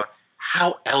thinking about,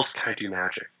 how else can I do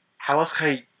magic? How else can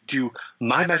I do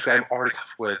my magic that I'm already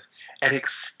comfortable with and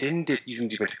extend it using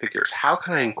geometric figures? How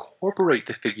can I incorporate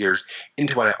the figures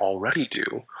into what I already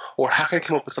do? Or how can I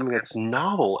come up with something that's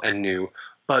novel and new,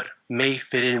 but may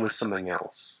fit in with something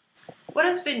else? What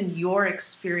has been your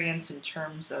experience in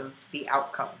terms of the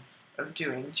outcome of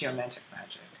doing geomantic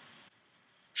magic?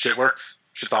 Shit works.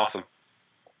 Shit's awesome.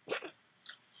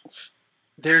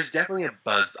 There's definitely a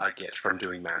buzz I get from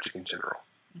doing magic in general.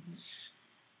 Mm-hmm.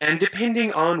 And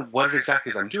depending on what exactly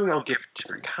is I'm doing, I'll get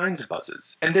different kinds of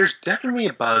buzzes. And there's definitely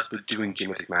a buzz with doing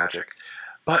geomantic magic.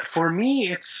 But for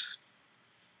me,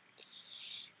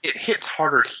 it hits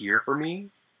harder here for me.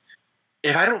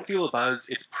 If I don't feel a buzz,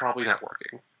 it's probably not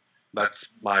working.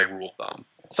 That's my rule of thumb.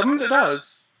 Sometimes it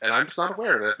does, and I'm just not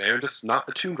aware of it. Maybe I'm just not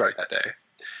attuned right that day.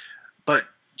 But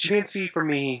geomancy for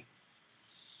me,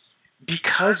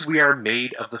 because we are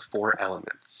made of the 4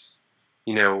 elements,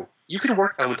 you can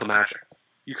work elemental magic.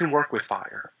 You can work with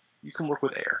fire. You can work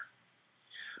with air.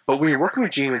 But when you're working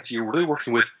with geomancy, you're really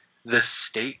working with the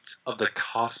state of the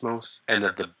cosmos and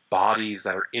of the bodies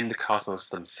that are in the cosmos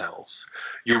themselves.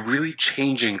 You're really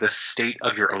changing the state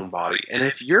of your own body. And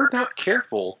if you're not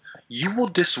careful, you will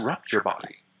disrupt your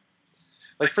body.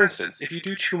 Like, for instance, if you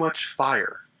do too much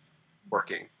fire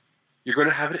working, you're going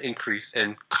to have an increase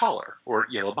in choler or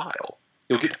yellow bile.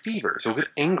 You'll get fevers. You'll get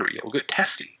angry. You'll get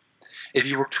testy. If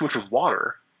you work too much with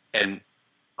water, and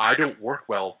I don't work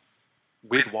well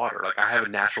with water, like I have a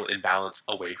natural imbalance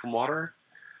away from water.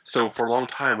 So for a long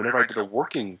time, whenever I did a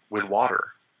working with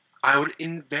water, I would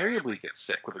invariably get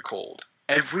sick with a cold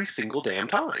every single damn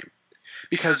time.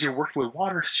 Because you're working with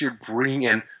water, so you're bringing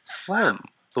in phlegm,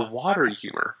 the watery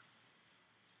humor.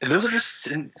 And those are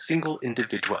just single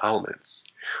individual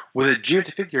elements. With a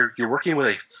geomantic figure, you're working with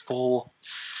a full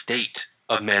state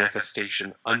of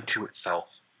manifestation unto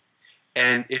itself.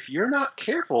 And if you're not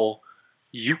careful,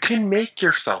 you can make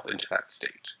yourself into that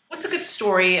state. What's a good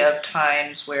story of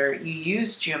times where you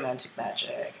used geomantic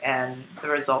magic and the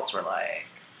results were like,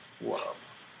 whoa?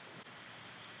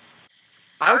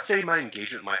 I would say my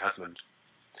engagement with my husband.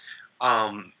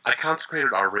 I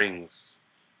consecrated our rings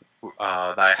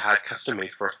that I had custom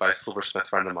made for us by a silversmith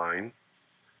friend of mine,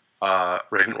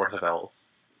 Raven Ortheveld.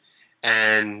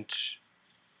 And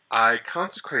I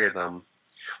consecrated them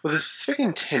with a specific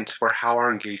intent for how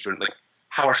our engagement, like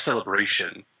how our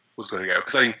celebration was going to go.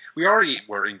 Because we already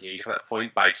were engaged at that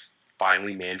point, but I just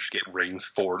finally managed to get rings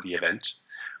for the event,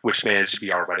 which managed to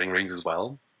be our wedding rings as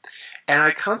well. And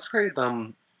I consecrated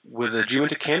them with a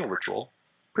geomantic candle ritual.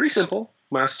 Pretty simple.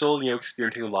 I was still,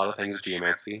 experiencing a lot of things with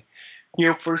geomancy,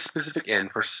 for a specific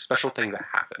end, for a special thing that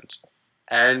happened.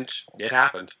 And it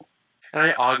happened. And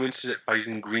I augmented it by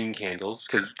using green candles,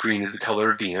 because green is the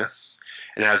color of Venus.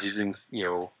 And I was using,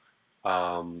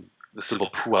 the symbol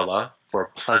Puella for a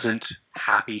pleasant,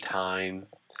 happy time,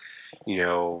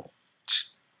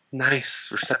 just nice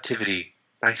receptivity,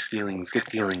 nice feelings, good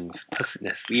feelings,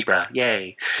 pleasantness, Libra,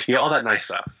 yay, all that nice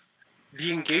stuff.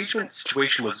 The engagement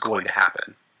situation was going to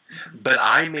happen, but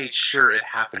I made sure it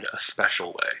happened a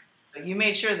special way. You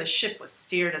made sure the ship was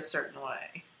steered a certain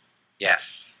way.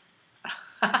 Yes.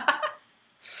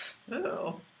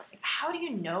 Ooh. How do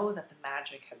you know that the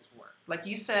magic has worked? Like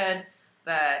you said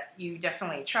that you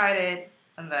definitely tried it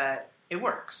and that it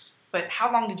works. But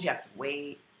how long did you have to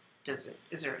wait? Is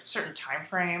there a certain time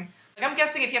frame? Like I'm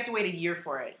guessing if you have to wait a year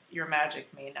for it, your magic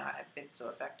may not have been so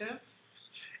effective.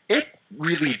 It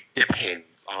really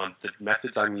depends on the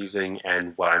methods I'm using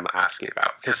and what I'm asking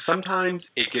about. Because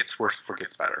sometimes it gets worse before it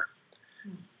gets better.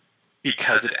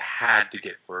 Because it had to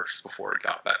get worse before it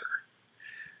got better.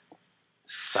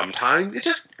 Sometimes it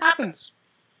just happens.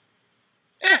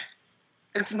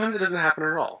 And sometimes it doesn't happen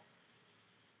at all.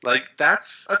 Like,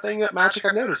 that's a thing that magic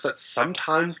I've noticed, that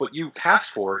sometimes what you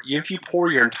cast for, even if you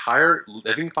pour your entire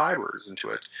living fibers into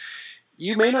it,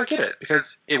 you may not get it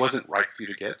because it wasn't right for you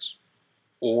to get.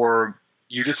 Or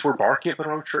you just were barking at the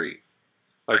wrong tree.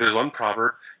 Like, there's one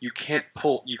proverb, you can't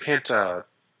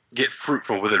get fruit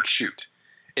from a withered shoot.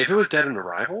 If it was dead in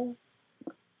arrival,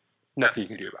 nothing you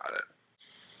can do about it.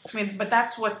 I mean, but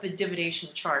that's what the divination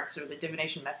charts or the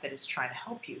divination method is trying to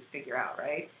help you figure out,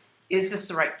 right? Is this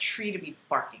the right tree to be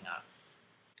barking up?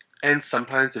 And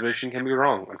sometimes divination can be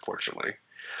wrong, unfortunately.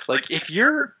 Like, if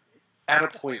you're at a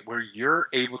point where you're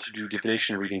able to do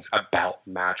divination readings about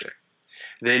magic,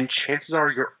 then chances are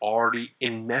you're already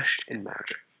enmeshed in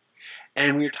magic.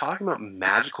 And when you're talking about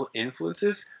magical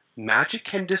influences, magic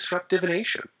can disrupt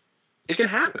divination. It can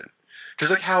happen.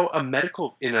 Just like how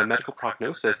in a medical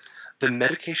prognosis, the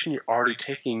medication you're already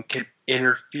taking can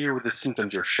interfere with the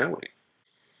symptoms you're showing.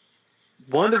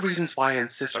 One of the reasons why I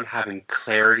insist on having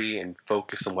clarity and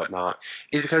focus and whatnot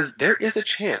is because there is a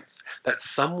chance that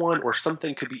someone or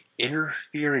something could be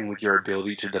interfering with your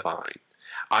ability to divine.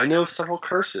 I know several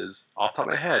curses, off the top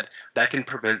of my head, that can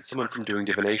prevent someone from doing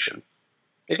divination.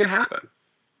 It can happen.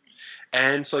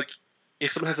 And so,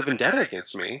 if someone has a vendetta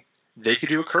against me, they could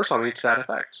do a curse on me to that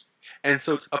effect. And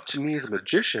so it's up to me as a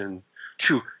magician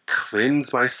to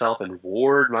cleanse myself and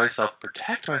ward myself,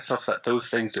 protect myself so that those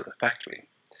things don't affect me.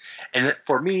 And that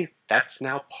for me, that's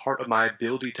now part of my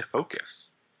ability to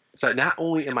focus. So that not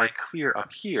only am I clear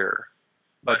up here,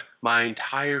 but my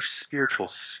entire spiritual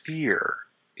sphere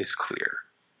is clear.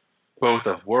 Both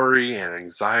of worry and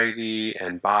anxiety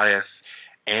and bias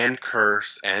and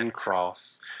curse and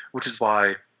cross, which is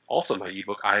why also in my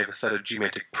ebook I have a set of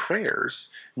geomantic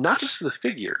prayers, not just for the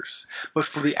figures, but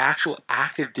for the actual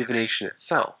active divination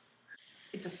itself.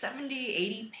 It's a 70,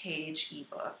 80 page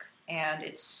ebook, and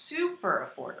it's super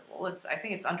affordable. I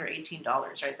think it's under $18,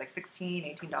 right? It's like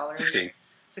 $16, $18. $16.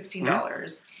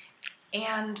 Mm-hmm.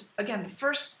 And again, the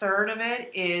first third of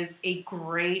it is a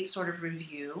great sort of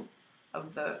review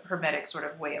of the Hermetic sort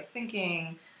of way of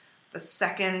thinking. The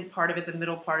second part of it, the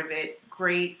middle part of it,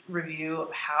 great review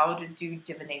of how to do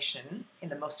divination in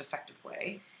the most effective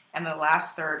way. And the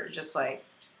last third are just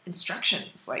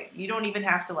instructions. Like, you don't even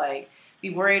have to be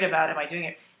worried about, am I doing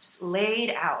it? It's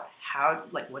laid out. How,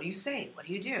 what do you say? What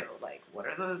do you do? What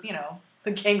are the,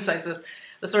 the gang signs,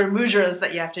 the sort of mudras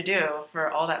that you have to do for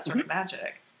all that sort of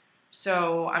magic.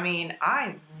 So, I mean,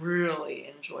 I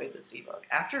really enjoyed this ebook.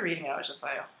 After reading it, I was just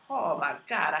like, oh my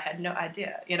God, I had no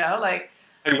idea,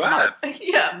 I'm glad.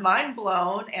 Yeah, mind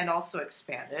blown and also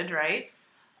expanded, right?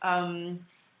 And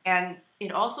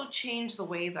it also changed the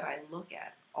way that I look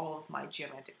at all of my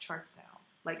geomantic charts now.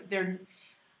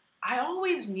 I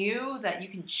always knew that you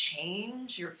can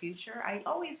change your future. I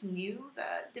always knew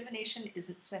that divination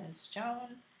isn't set in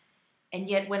stone. And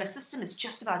yet when a system is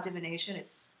just about divination,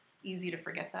 it's easy to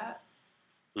forget that.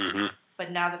 Mm-hmm.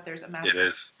 But now that there's a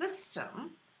magical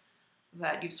system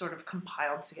that you've sort of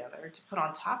compiled together to put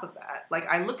on top of that,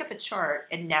 I look at the chart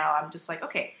and now I'm just like,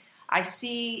 okay, I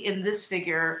see in this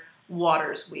figure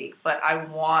water's weak, but I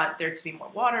want there to be more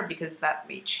water because that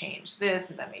may change this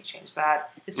and that may change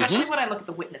that, especially when I look at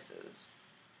the witnesses,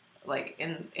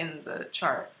 in the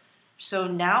chart. So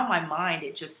now my mind,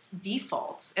 it just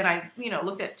defaults. And I,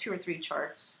 looked at 2 or 3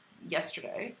 charts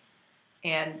yesterday,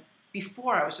 and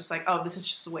before I was just like, oh, this is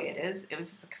just the way it is. It was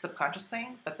just a subconscious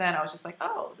thing. But then I was just like,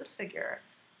 oh, this figure,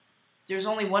 there's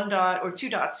only 1 dot or 2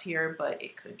 dots here, but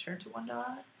it could turn to 1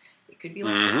 dot. It could be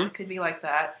like this. It could be like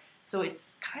that. So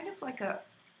it's kind of like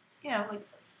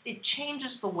it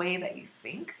changes the way that you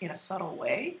think in a subtle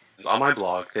way. On my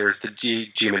blog, there's the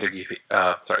Geomantia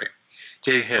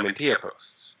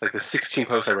posts, the 16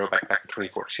 posts I wrote back in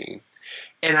 2014.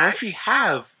 And I actually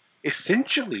have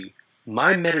essentially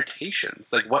my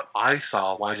meditations, what I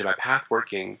saw when I did my path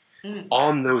working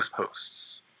on those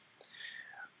posts.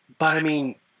 But I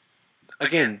mean,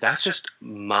 again, that's just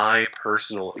my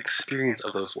personal experience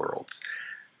of those worlds.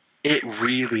 It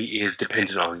really is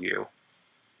dependent on you.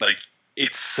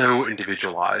 It's so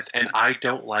individualized, and I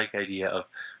don't like the idea of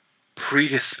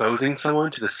predisposing someone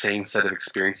to the same set of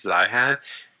experiences that I had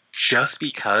just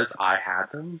because I had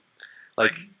them.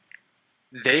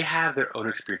 They have their own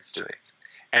experiences to make.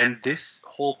 And this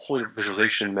whole point of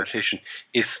visualization meditation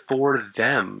is for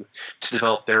them to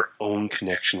develop their own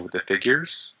connection with the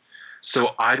figures.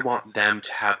 So I'd want them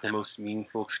to have the most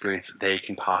meaningful experience that they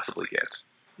can possibly get.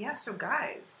 Yeah, so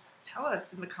guys, tell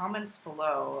us in the comments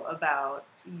below about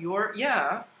your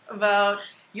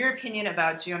opinion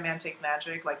about geomantic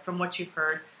magic, from what you've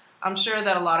heard. I'm sure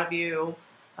that a lot of you,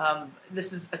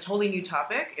 this is a totally new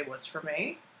topic. It was for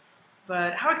me.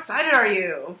 But how excited are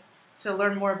you to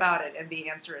learn more about it? And the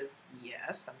answer is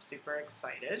yes, I'm super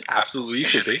excited. Absolutely, you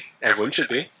should be. Everyone should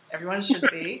be. Everyone should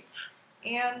be.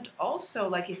 And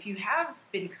also, if you have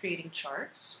been creating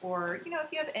charts, or, if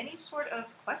you have any sort of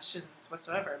questions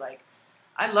whatsoever,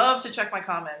 I love to check my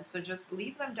comments, so just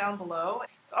leave them down below.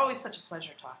 It's always such a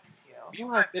pleasure talking to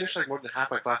you. I finished more than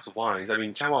half my glass of wine. I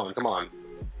mean, come on.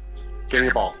 Get in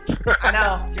your ball. I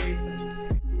know, seriously.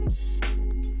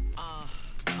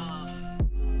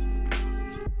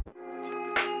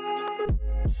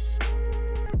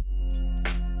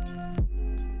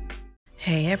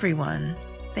 Hey everyone,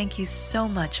 thank you so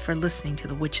much for listening to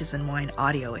the Witches and Wine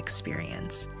audio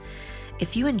experience.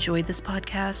 If you enjoyed this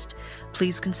podcast,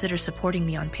 please consider supporting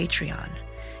me on Patreon.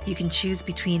 You can choose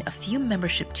between a few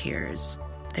membership tiers.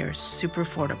 They're super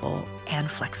affordable and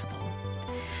flexible.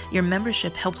 Your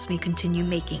membership helps me continue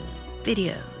making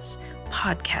videos,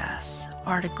 podcasts,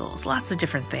 articles, lots of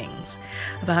different things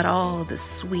about all this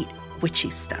sweet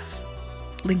witchy stuff.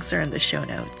 Links are in the show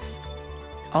notes.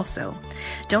 Also,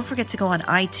 don't forget to go on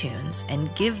iTunes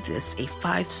and give this a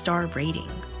 5-star rating.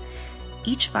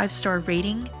 Each 5-star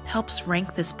rating helps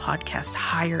rank this podcast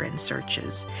higher in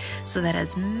searches so that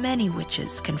as many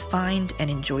witches can find and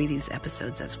enjoy these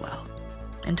episodes as well.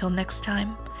 Until next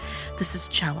time, this is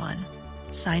Chawan,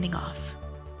 signing off.